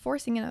forcing and I was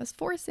forcing and I was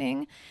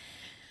forcing.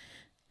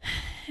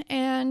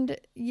 And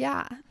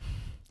yeah,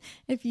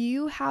 if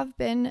you have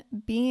been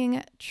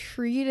being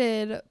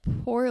treated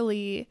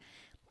poorly,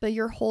 but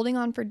you're holding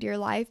on for dear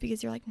life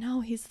because you're like, no,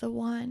 he's the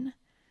one.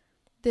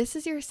 This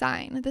is your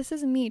sign. This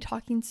is me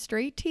talking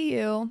straight to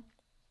you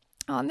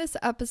on this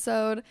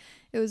episode.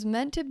 It was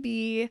meant to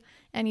be,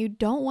 and you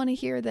don't want to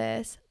hear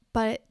this,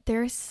 but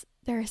there is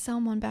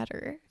someone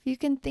better. If you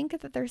can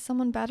think that there's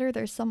someone better,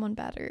 there's someone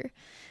better.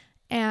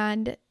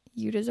 And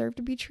you deserve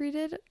to be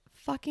treated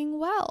fucking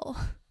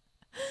well.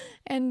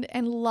 And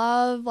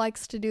love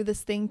likes to do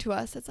this thing to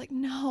us. It's like,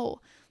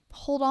 no,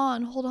 hold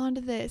on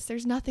to this.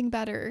 There's nothing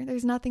better.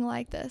 There's nothing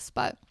like this,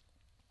 but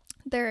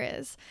there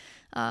is.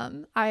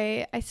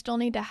 I still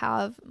need to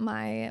have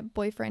my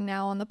boyfriend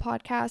now on the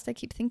podcast. I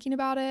keep thinking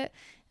about it,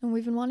 and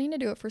we've been wanting to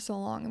do it for so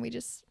long, and we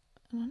just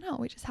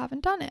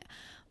haven't done it.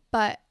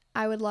 But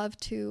I would love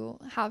to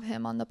have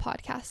him on the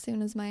podcast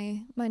soon as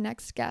my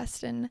next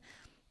guest and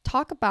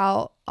talk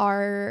about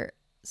our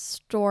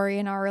story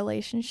and our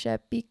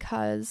relationship,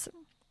 because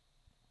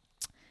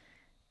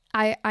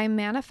I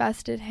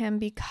manifested him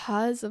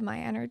because of my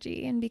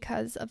energy and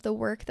because of the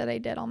work that I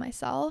did on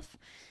myself.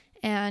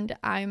 And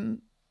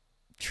I'm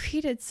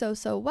treated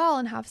so well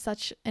and have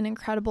such an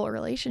incredible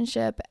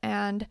relationship.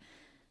 And,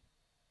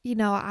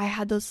 I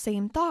had those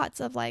same thoughts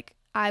of like,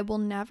 I will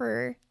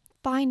never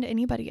find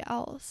anybody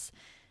else.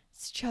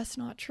 It's just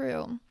not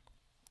true.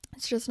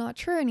 It's just not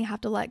true. And you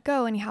have to let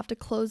go, and you have to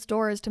close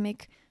doors to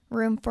make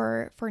room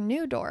for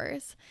new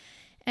doors.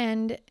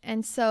 And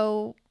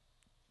so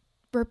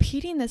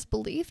repeating this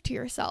belief to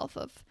yourself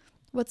of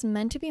what's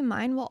meant to be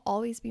mine will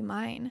always be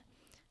mine.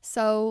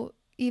 So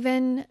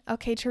even,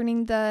 okay,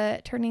 turning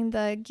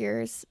the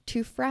gears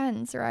to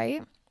friends,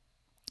 right?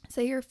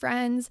 Say your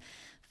friends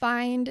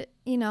find,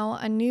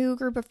 a new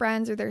group of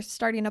friends, or they're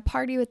starting a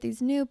party with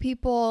these new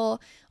people,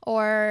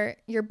 or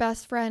your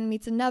best friend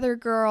meets another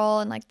girl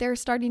and like they're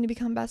starting to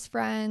become best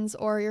friends,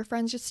 or your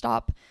friends just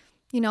stop,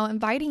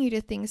 inviting you to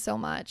things so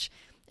much.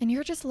 And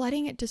you're just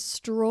letting it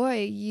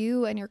destroy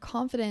you and your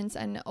confidence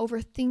and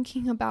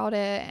overthinking about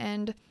it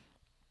and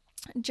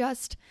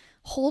just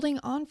holding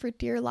on for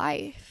dear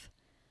life.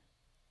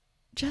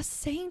 Just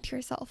saying to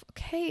yourself,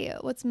 okay,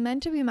 what's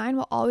meant to be mine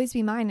will always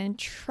be mine, and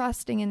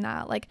trusting in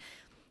that. Like,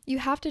 you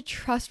have to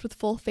trust with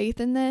full faith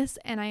in this.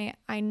 And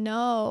I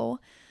know,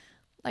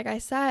 like I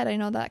said, I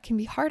know that can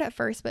be hard at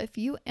first, but if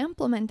you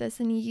implement this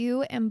and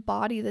you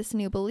embody this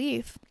new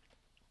belief,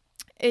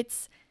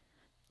 it's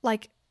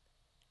like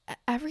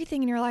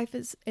everything in your life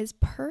is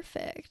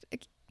perfect.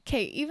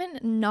 Okay, even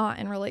not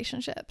in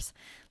relationships,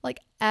 like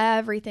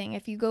everything.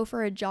 If you go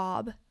for a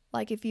job,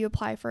 like if you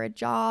apply for a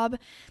job,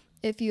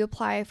 if you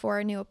apply for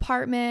a new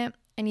apartment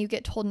and you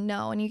get told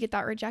no and you get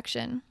that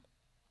rejection,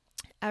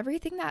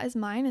 everything that is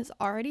mine is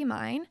already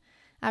mine.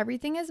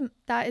 Everything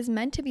that is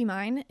meant to be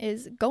mine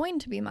is going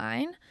to be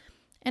mine,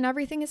 and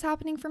everything is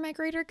happening for my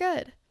greater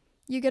good.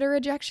 You get a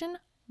rejection,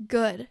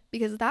 good,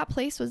 because that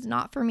place was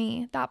not for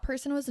me. That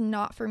person was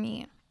not for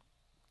me.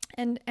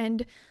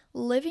 And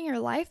living your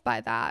life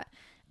by that,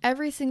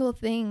 every single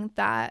thing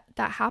that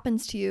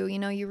happens to you,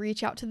 you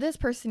reach out to this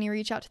person, you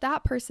reach out to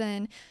that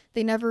person,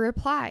 they never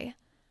reply.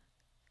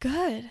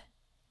 Good.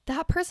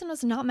 That person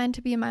was not meant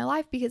to be in my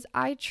life, because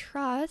I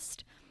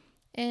trust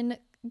in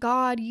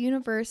God,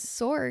 universe,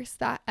 source,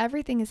 that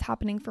everything is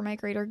happening for my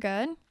greater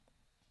good.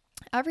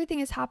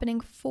 Everything is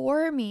happening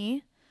for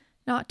me,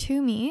 not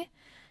to me.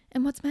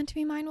 And what's meant to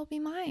be mine will be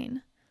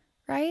mine,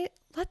 right?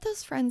 Let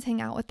those friends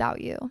hang out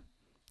without you.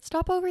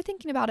 Stop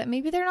overthinking about it.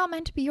 Maybe they're not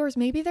meant to be yours.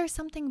 Maybe there's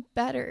something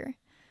better.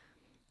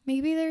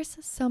 Maybe there's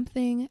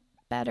something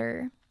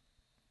better.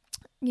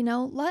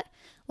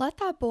 Let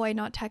that boy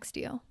not text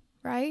you,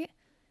 right?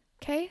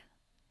 Okay?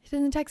 He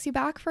doesn't text you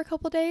back for a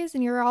couple days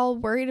and you're all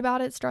worried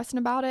about it, stressing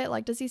about it.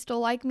 Like, does he still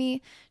like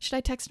me? Should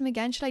I text him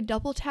again? Should I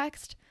double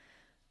text?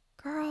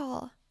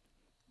 Girl,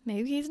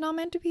 maybe he's not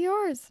meant to be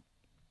yours.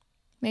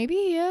 Maybe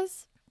he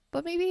is,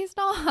 but maybe he's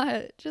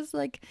not. Just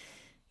like,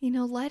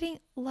 letting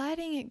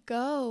it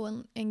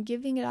go and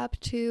giving it up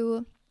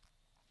to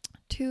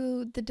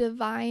the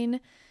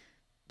divine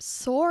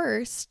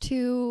source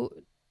to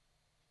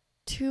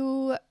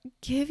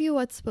give you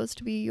what's supposed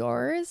to be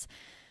yours.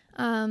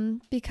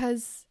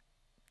 because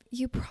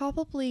you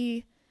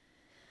probably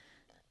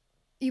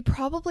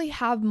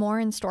have more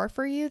in store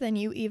for you than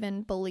you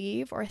even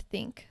believe or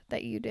think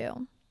that you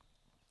do,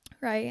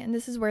 right? And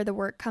this is where the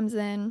work comes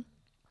in.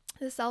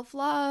 The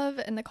self-love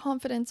and the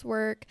confidence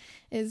work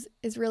is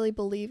really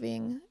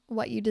believing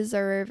what you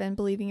deserve and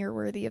believing you're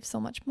worthy of so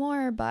much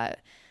more,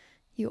 but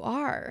you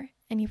are,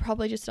 and you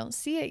probably just don't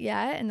see it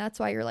yet. And that's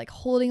why you're like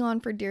holding on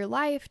for dear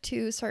life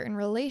to certain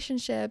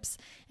relationships,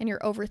 and you're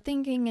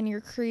overthinking and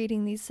you're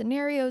creating these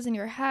scenarios in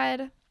your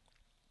head.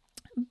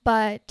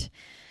 But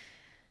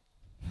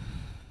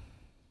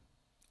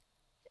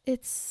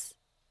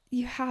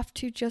you have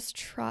to just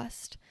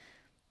trust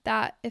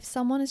that if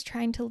someone is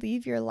trying to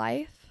leave your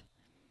life,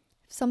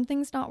 if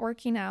something's not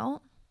working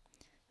out,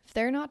 if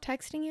they're not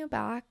texting you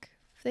back,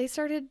 if they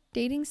started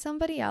dating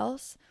somebody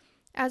else,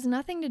 it has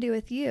nothing to do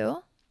with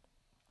you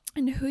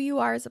and who you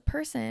are as a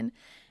person.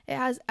 It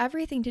has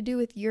everything to do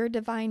with your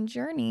divine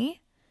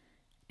journey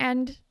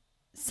and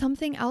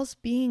something else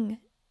being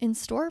in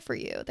store for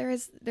you.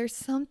 There's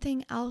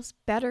something else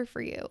better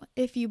for you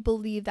if you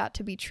believe that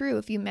to be true,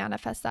 if you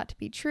manifest that to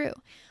be true.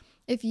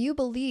 If you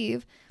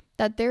believe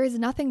that there is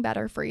nothing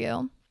better for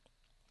you,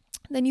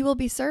 then you will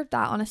be served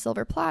that on a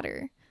silver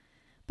platter.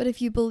 But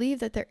if you believe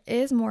that there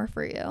is more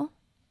for you,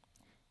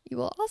 you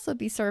will also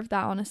be served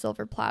that on a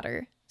silver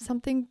platter.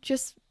 Something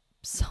just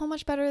so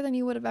much better than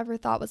you would have ever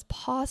thought was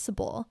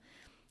possible.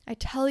 I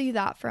tell you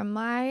that from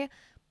my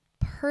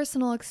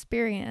personal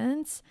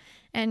experience,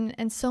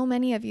 and so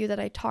many of you that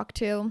I talk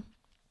to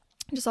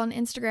just on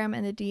Instagram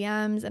and the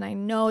DMs, and I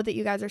know that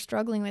you guys are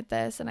struggling with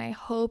this, and I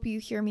hope you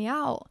hear me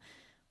out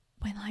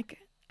when like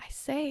I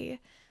say,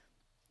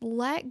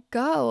 let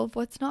go of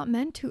what's not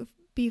meant to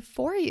be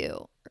for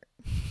you.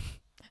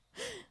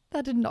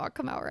 That did not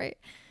come out right.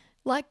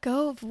 Let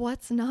go of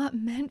what's not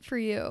meant for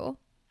you.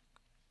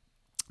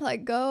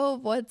 Let go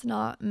of what's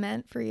not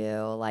meant for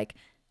you. Like,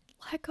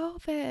 let go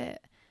of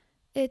it.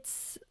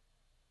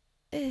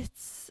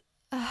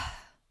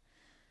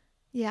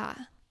 Yeah,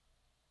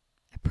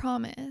 I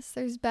promise.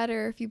 There's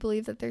better if you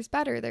believe that there's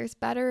better. There's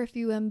better if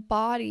you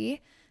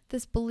embody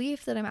this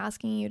belief that I'm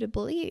asking you to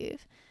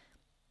believe.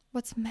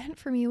 What's meant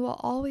for me will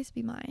always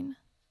be mine.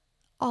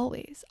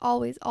 Always,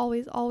 always,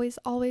 always, always,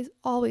 always,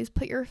 always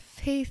put your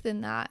faith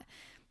in that.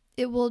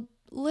 It will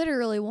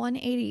literally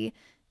 180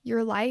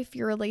 your life,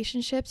 your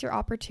relationships, your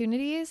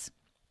opportunities.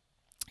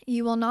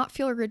 You will not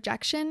feel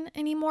rejection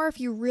anymore if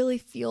you really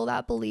feel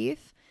that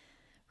belief.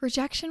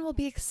 Rejection will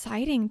be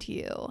exciting to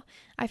you.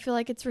 I feel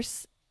like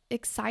it's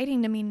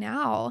exciting to me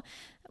now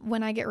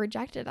when I get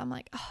rejected. I'm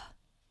like, oh,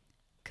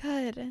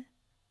 good.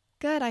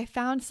 I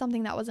found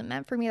something that wasn't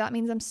meant for me. That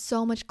means I'm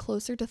so much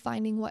closer to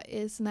finding what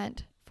is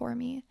meant for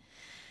me.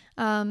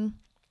 And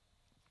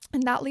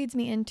that leads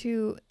me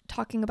into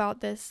talking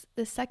about this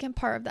second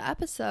part of the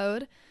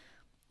episode.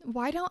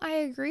 Why don't I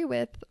agree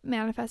with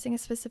manifesting a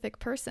specific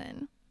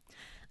person?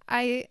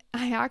 I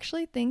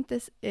actually think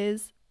this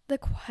is the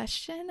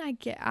question I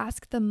get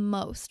asked the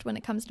most when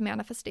it comes to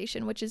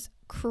manifestation, which is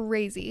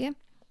crazy,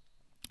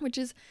 which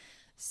is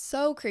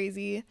so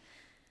crazy.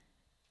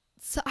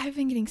 So I've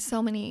been getting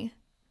so many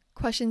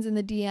questions in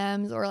the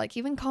DMs or like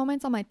even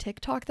comments on my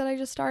TikTok that I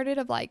just started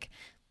of like,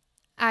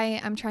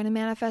 I'm trying to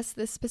manifest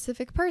this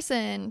specific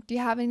person. Do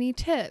you have any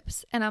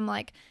tips? And I'm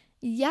like,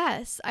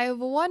 yes, I have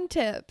one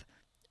tip.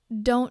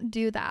 Don't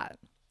do that.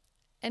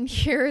 And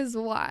here's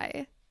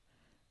why.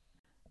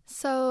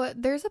 So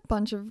there's a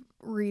bunch of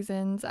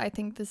reasons I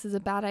think this is a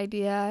bad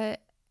idea.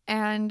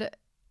 And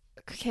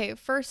okay,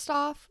 first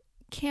off,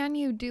 can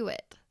you do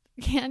it?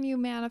 Can you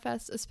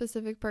manifest a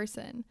specific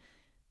person?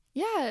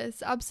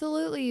 Yes,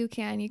 absolutely you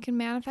can. You can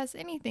manifest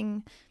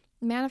anything.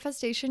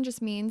 Manifestation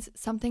just means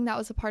something that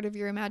was a part of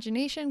your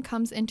imagination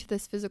comes into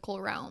this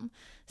physical realm.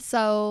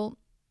 So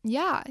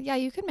yeah,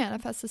 you can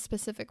manifest a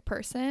specific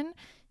person.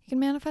 You can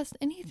manifest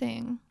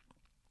anything.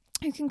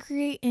 You can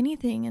create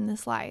anything in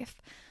this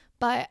life.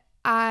 But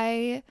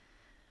I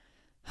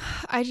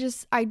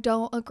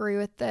don't agree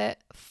with it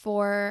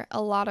for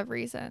a lot of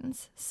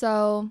reasons.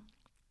 So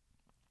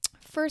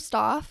first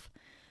off,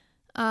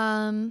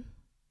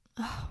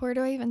 where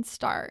do I even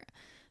start?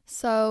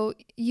 So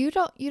you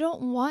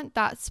don't want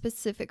that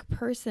specific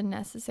person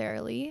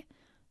necessarily.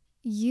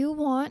 You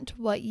want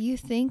what you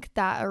think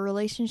that a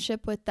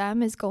relationship with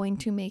them is going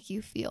to make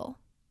you feel.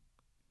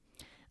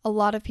 A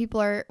lot of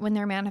people are, when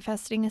they're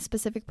manifesting a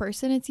specific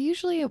person, it's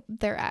usually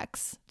their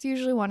ex. It's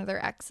usually one of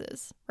their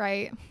exes,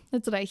 right?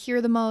 That's what I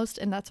hear the most,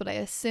 and that's what I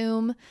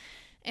assume.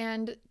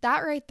 And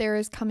that right there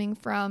is coming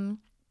from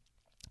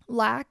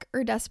lack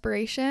or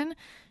desperation.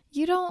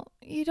 You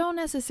don't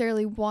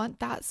necessarily want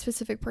that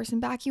specific person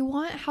back. You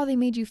want how they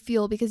made you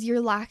feel because you're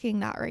lacking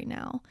that right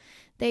now.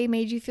 They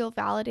made you feel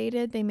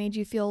validated. They made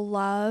you feel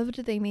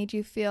loved. They made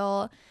you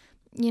feel,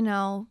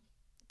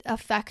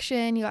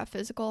 affection. You got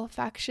physical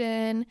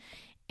affection.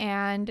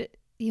 And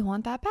you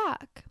want that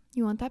back.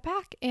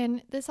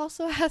 And this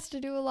also has to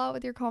do a lot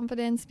with your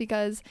confidence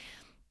because,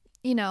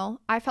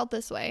 I felt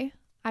this way.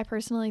 I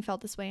personally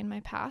felt this way in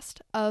my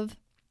past of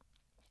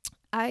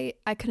I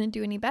couldn't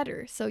do any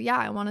better. So yeah,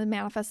 I want to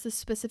manifest this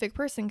specific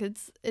person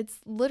because it's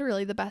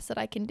literally the best that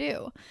I can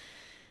do.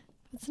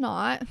 It's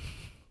not.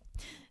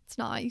 It's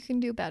not. You can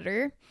do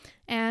better.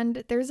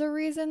 And there's a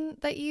reason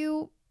that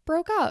you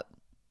broke up.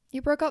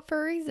 You broke up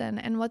for a reason,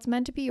 and what's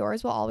meant to be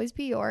yours will always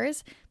be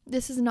yours.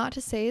 This is not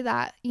to say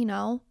that,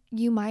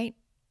 you might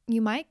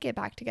get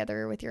back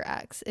together with your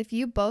ex. If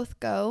you both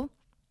go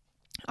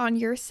on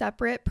your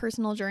separate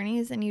personal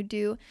journeys and you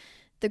do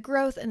the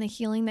growth and the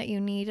healing that you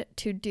need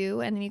to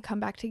do, and then you come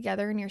back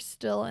together and you're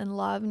still in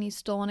love and you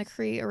still want to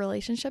create a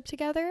relationship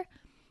together,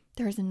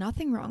 there's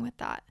nothing wrong with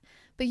that.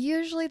 But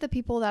usually the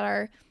people that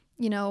are,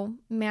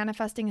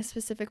 manifesting a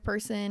specific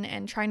person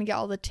and trying to get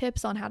all the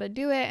tips on how to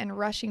do it and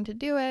rushing to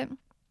do it,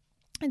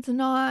 it's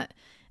not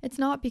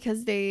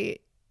because they,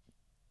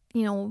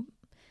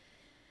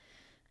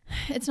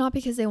 it's not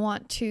because they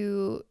want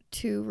to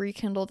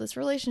rekindle this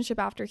relationship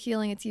after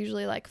healing. It's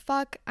usually like,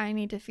 fuck, I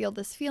need to feel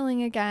this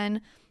feeling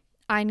again.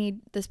 I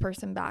need this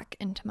person back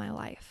into my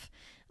life.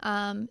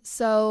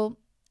 So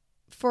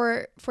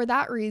for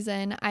that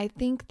reason, I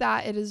think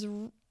that it is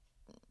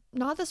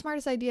not the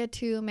smartest idea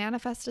to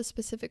manifest a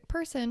specific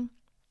person,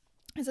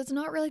 because it's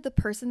not really the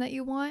person that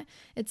you want,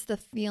 it's the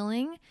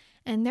feeling.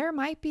 And there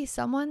might be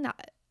someone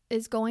that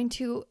is going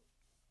to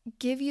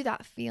give you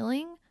that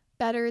feeling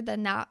better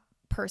than that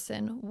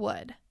person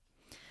would.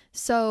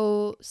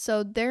 So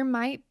there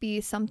might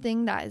be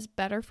something that is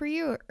better for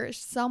you, or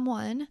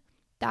someone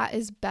that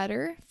is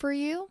better for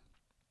you,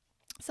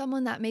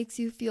 someone that makes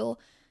you feel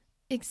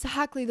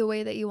exactly the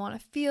way that you want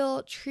to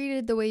feel,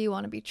 treated the way you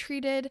want to be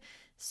treated,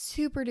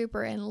 super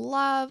duper in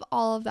love,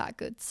 all of that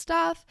good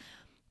stuff.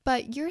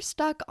 But you're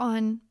stuck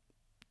on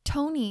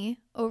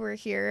Tony over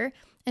here,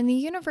 and the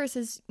universe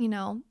is,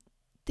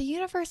 the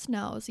universe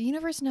knows,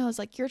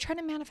 like, you're trying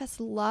to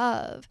manifest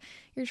love.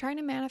 You're trying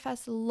to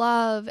manifest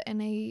love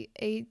and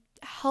a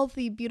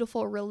healthy,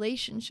 beautiful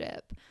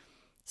relationship.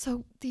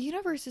 So the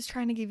universe is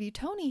trying to give you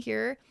Tony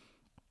here.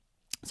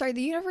 Sorry,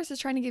 the universe is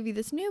trying to give you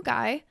this new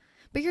guy,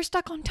 but you're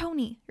stuck on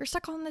Tony. You're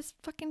stuck on this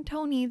fucking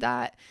Tony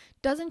that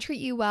doesn't treat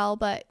you well,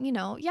 but,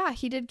 yeah,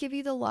 he did give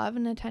you the love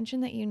and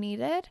attention that you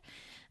needed.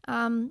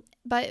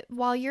 But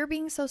while you're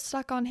being so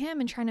stuck on him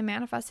and trying to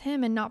manifest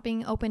him and not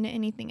being open to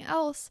anything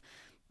else,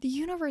 the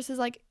universe is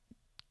like,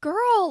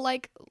 girl,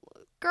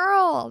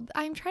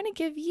 I'm trying to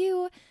give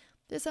you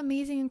this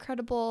amazing,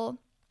 incredible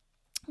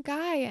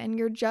guy, and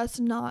you're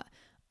just not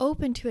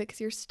open to it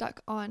because you're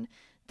stuck on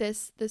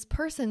this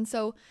person.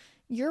 So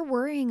you're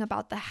worrying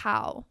about the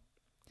how.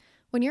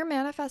 When you're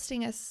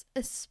manifesting a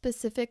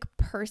specific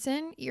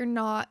person, you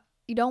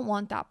don't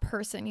want that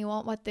person. You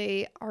want what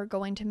they are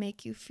going to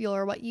make you feel,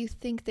 or what you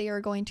think they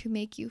are going to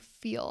make you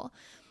feel.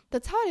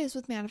 That's how it is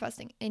with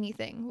manifesting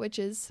anything, which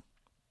is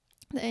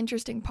the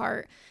interesting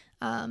part.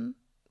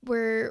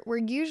 We're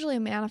usually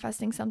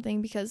manifesting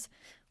something because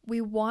we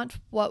want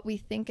what we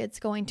think it's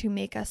going to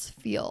make us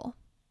feel.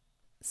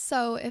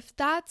 So if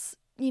that's,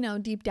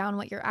 deep down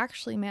what you're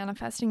actually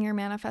manifesting, you're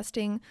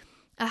manifesting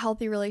a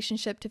healthy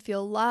relationship to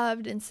feel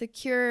loved and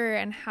secure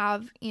and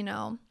have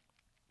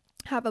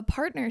a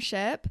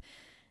partnership,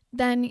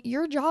 then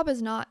your job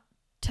is not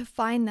to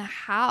find the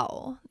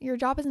how. Your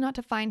job is not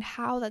to find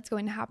how that's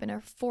going to happen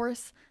or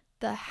force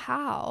the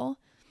how.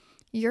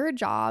 Your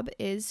job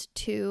is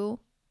to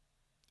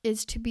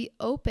be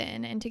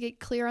open and to get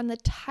clear on the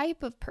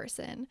type of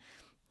person,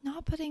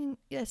 not putting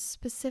a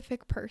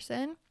specific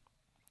person.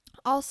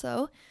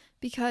 Also,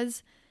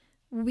 because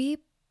we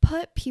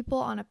put people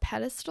on a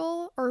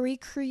pedestal, or we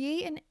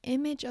create an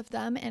image of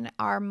them in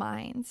our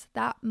minds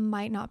that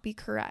might not be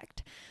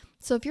correct.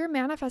 So if you're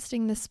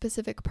manifesting this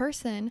specific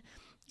person,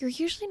 you're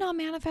usually not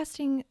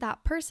manifesting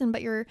that person,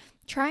 but you're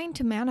trying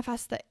to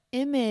manifest the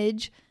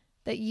image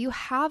that you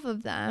have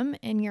of them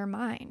in your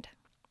mind.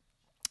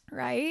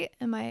 Right?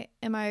 Am I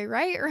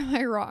right or am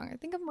I wrong? I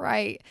think I'm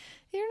right.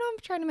 You're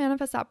not trying to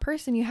manifest that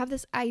person. You have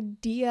this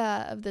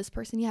idea of this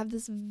person. You have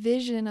this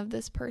vision of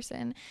this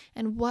person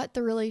and what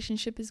the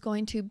relationship is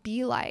going to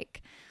be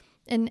like.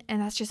 And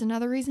that's just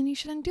another reason you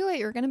shouldn't do it.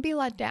 You're going to be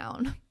let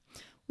down.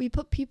 We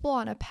put people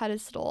on a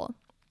pedestal.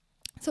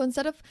 So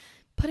instead of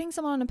putting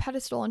someone on a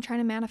pedestal and trying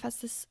to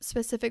manifest this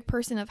specific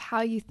person of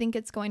how you think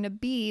it's going to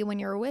be when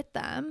you're with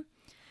them,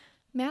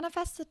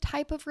 manifest the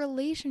type of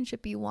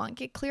relationship you want.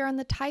 Get clear on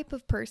the type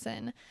of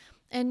person.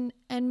 And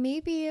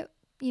maybe,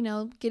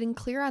 getting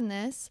clear on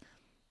this,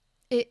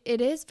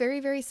 it is very,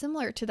 very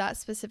similar to that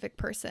specific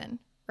person,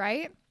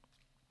 right?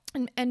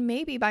 And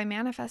maybe by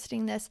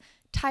manifesting this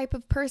type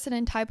of person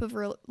and type of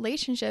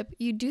relationship,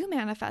 you do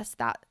manifest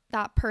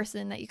that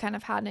person that you kind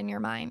of had in your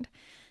mind.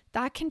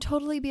 That can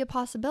totally be a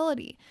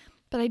possibility.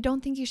 But I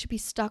don't think you should be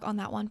stuck on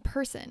that one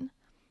person.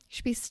 You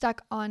should be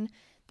stuck on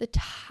the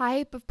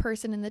type of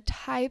person and the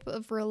type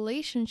of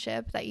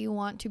relationship that you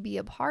want to be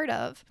a part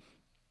of.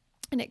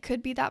 And it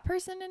could be that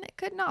person and it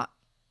could not.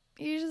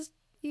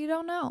 You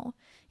don't know.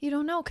 You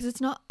don't know because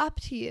it's not up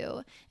to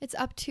you. It's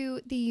up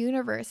to the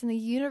universe, and the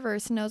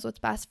universe knows what's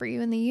best for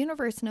you, and the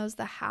universe knows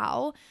the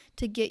how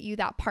to get you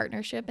that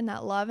partnership and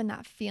that love and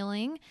that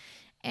feeling.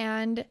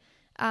 And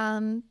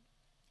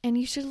And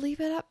you should leave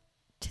it up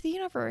to the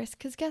universe,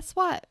 because guess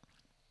what?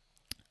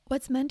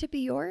 What's meant to be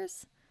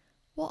yours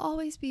will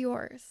always be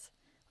yours.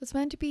 What's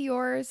meant to be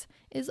yours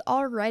is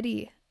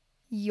already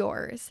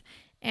yours.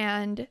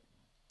 And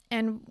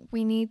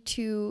we need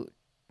to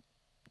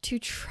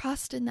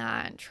trust in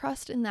that, and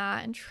trust in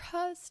that, and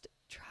trust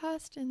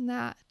in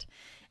that,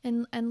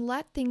 and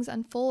let things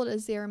unfold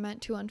as they are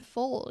meant to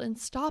unfold, and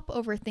stop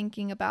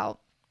overthinking about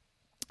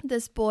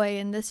this boy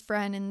and this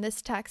friend and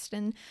this text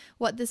and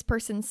what this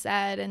person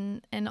said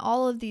and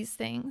all of these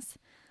things,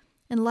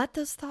 and let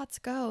those thoughts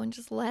go, and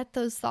just let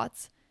those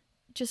thoughts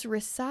just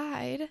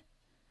reside,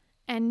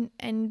 and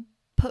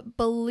put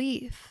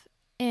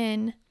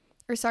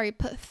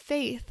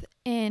faith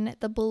in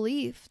the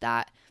belief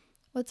that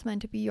what's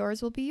meant to be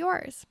yours will be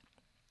yours.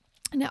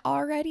 And it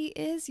already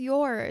is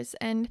yours.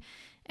 And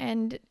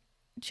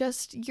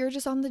you're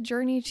just on the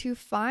journey to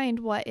find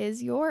what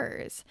is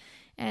yours,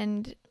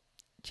 and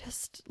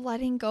just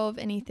letting go of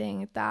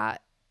anything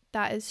that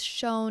is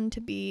shown to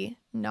be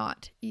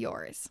not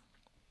yours.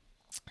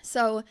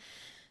 So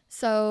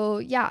for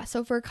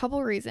a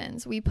couple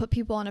reasons, we put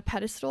people on a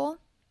pedestal.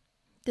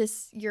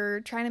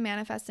 You're trying to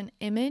manifest an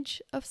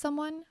image of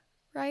someone,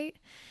 right?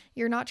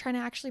 You're not trying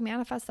to actually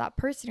manifest that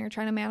person. You're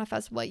trying to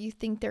manifest what you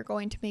think they're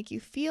going to make you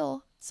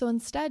feel. So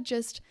instead,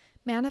 just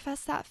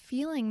manifest that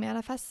feeling,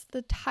 manifest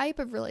the type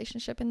of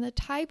relationship and the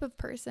type of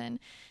person,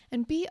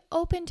 and be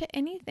open to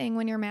anything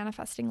when you're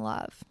manifesting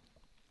love.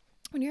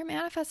 When you're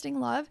manifesting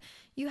love,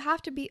 you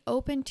have to be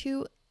open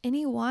to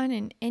anyone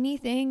and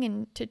anything,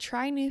 and to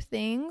try new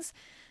things,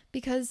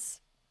 because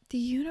the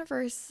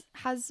universe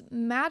has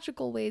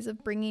magical ways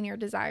of bringing your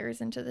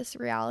desires into this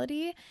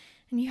reality,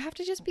 and you have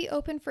to just be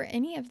open for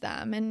any of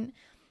them. And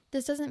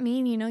this doesn't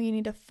mean, you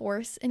need to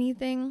force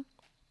anything.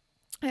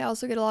 I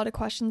also get a lot of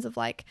questions of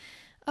like,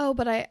 oh,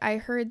 but I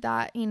heard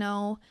that,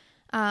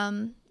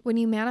 when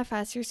you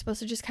manifest, you're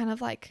supposed to just kind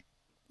of like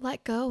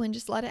let go and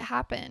just let it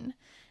happen.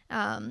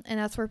 And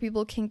that's where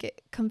people can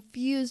get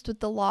confused with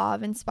the law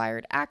of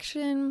inspired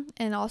action,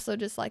 and also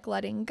just like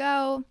letting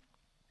go.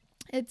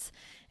 It's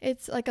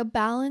like a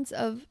balance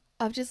of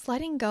just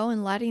letting go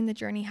and letting the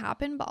journey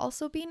happen, but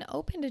also being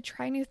open to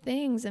try new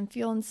things and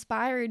feel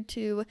inspired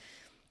to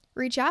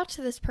reach out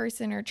to this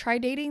person, or try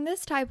dating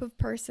this type of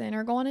person,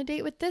 or go on a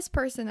date with this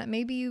person that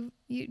maybe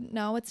you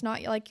know it's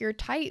not like your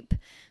type,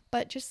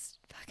 but just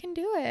fucking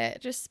do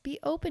it. Just be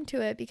open to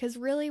it, because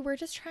really we're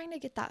just trying to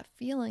get that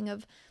feeling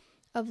of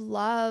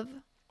love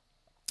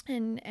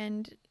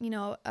and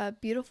a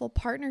beautiful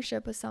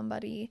partnership with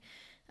somebody.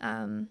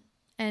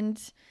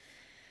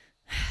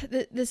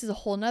 This is a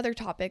whole nother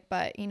topic,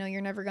 but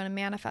you're never going to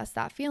manifest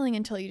that feeling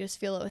until you just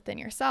feel it within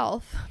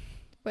yourself,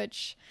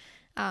 which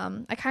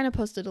I kind of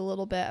posted a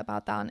little bit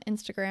about that on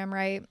Instagram,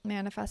 right?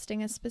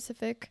 Manifesting a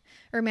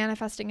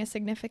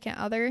significant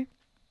other.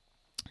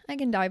 I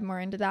can dive more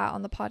into that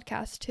on the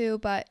podcast too,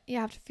 but you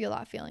have to feel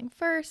that feeling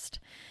first.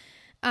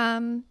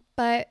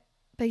 But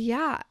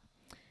yeah,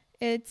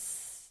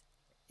 it's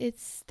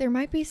there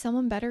might be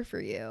someone better for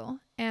you.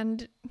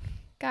 And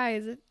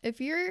guys,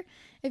 if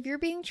you're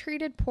being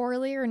treated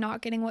poorly or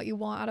not getting what you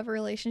want out of a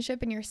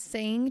relationship, and you're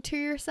saying to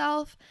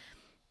yourself,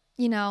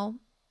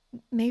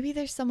 maybe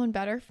there's someone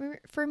better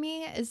for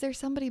me. Is there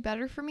somebody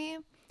better for me?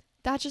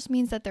 That just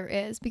means that there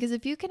is, because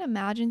if you can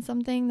imagine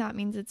something, that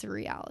means it's a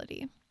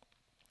reality.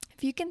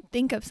 If you can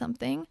think of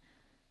something,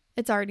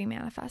 it's already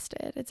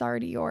manifested. It's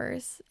already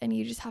yours, and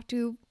you just have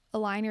to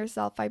align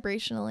yourself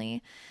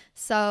vibrationally.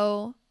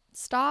 So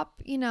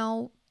stop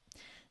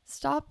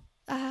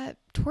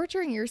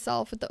torturing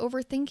yourself with the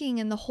overthinking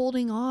and the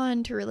holding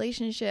on to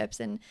relationships,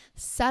 and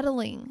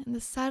the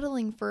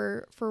settling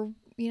for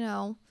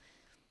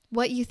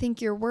what you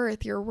think you're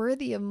worth. You're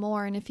worthy of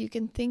more. And if you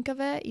can think of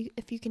it,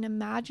 if you can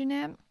imagine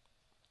it,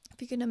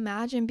 if you can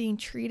imagine being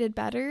treated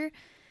better,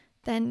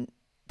 then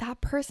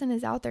that person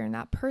is out there, and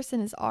that person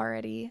is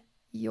already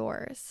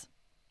yours.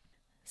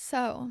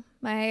 So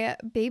my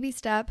baby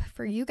step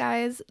for you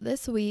guys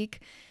this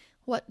week,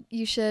 what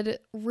you should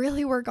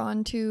really work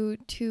on to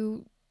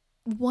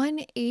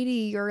 180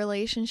 your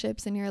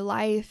relationships in your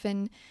life,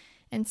 and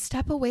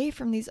step away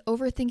from these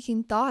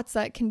overthinking thoughts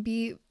that can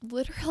be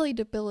literally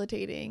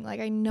debilitating.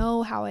 Like, I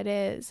know how it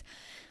is.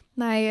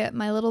 My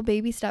little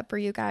baby step for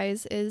you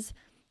guys is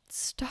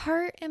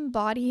start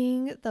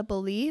embodying the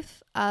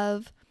belief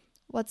of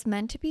what's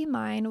meant to be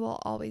mine will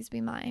always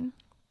be mine.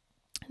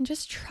 And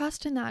just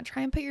trust in that.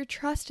 Try and put your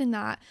trust in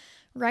that.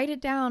 Write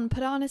it down,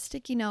 put it on a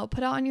sticky note,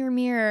 put it on your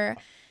mirror,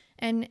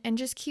 and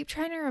just keep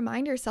trying to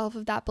remind yourself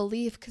of that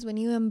belief, because when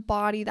you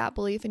embody that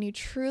belief and you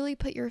truly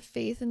put your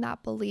faith in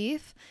that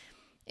belief,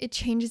 it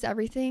changes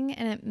everything,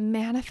 and it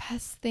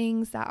manifests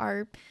things that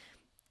are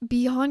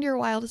beyond your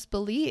wildest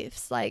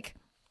beliefs. Like,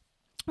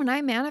 when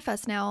I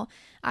manifest now,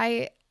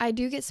 I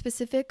do get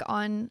specific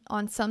on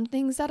some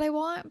things that I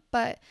want,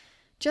 but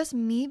just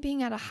me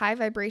being at a high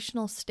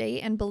vibrational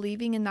state and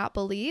believing in that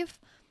belief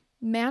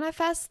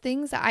manifests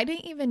things that I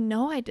didn't even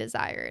know I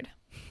desired.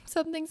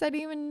 Some things I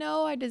didn't even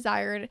know I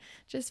desired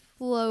just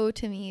flow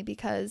to me,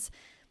 because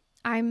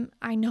I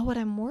know what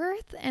I'm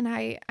worth, and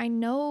I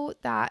know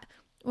that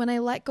when I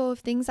let go of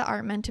things that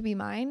aren't meant to be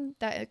mine,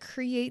 that it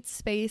creates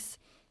space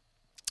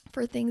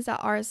for things that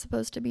are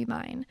supposed to be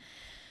mine.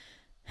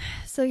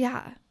 So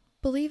yeah,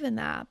 believe in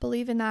that.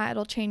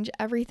 It'll change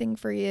everything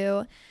for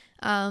you.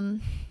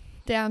 Damn,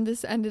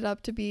 this ended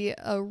up to be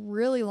a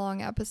really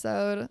long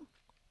episode.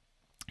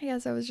 I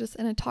guess I was just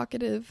in a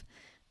talkative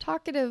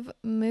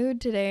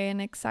mood today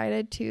and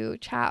excited to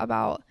chat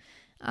about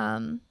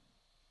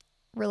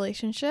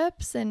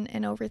relationships and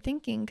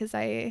overthinking, because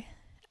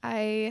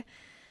I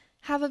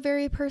have a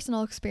very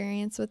personal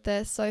experience with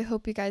this. So I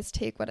hope you guys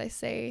take what I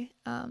say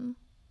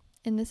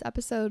in this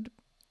episode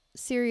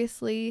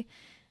seriously.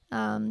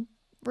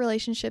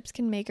 Relationships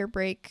can make or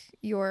break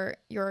your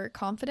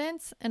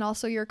confidence, and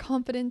also your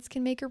confidence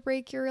can make or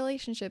break your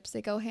relationships.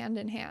 They go hand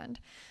in hand.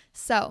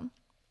 So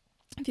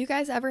if you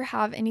guys ever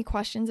have any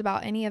questions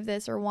about any of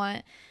this, or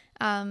want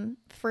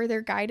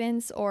further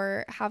guidance,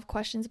 or have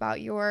questions about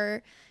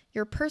your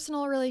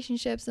personal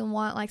relationships and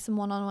want like some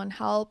one-on-one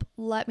help,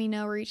 let me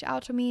know. Reach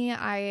out to me.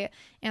 I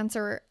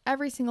answer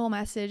every single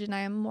message, and I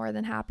am more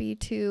than happy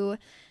to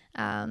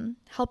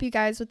help you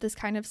guys with this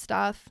kind of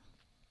stuff.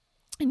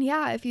 And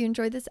yeah, if you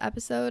enjoyed this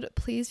episode,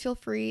 please feel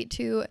free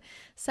to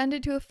send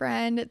it to a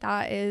friend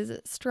that is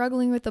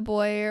struggling with a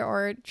boy,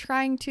 or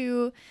trying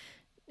to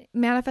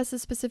manifest a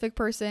specific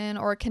person,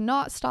 or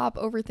cannot stop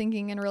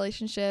overthinking in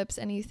relationships,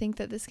 and you think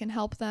that this can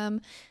help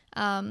them.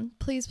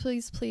 Please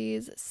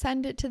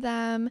send it to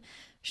them.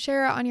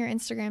 Share it on your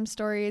Instagram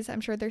stories.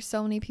 I'm sure there's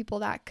so many people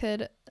that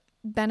could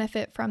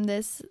benefit from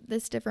this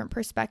different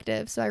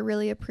perspective. So I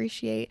really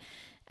appreciate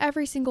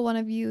every single one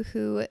of you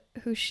who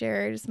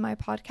shares my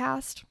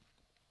podcast.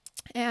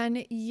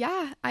 And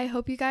yeah, I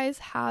hope you guys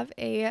have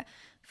a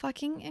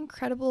fucking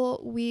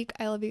incredible week.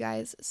 I love you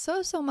guys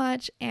so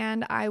much,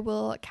 and I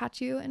will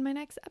catch you in my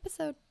next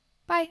episode.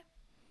 Bye.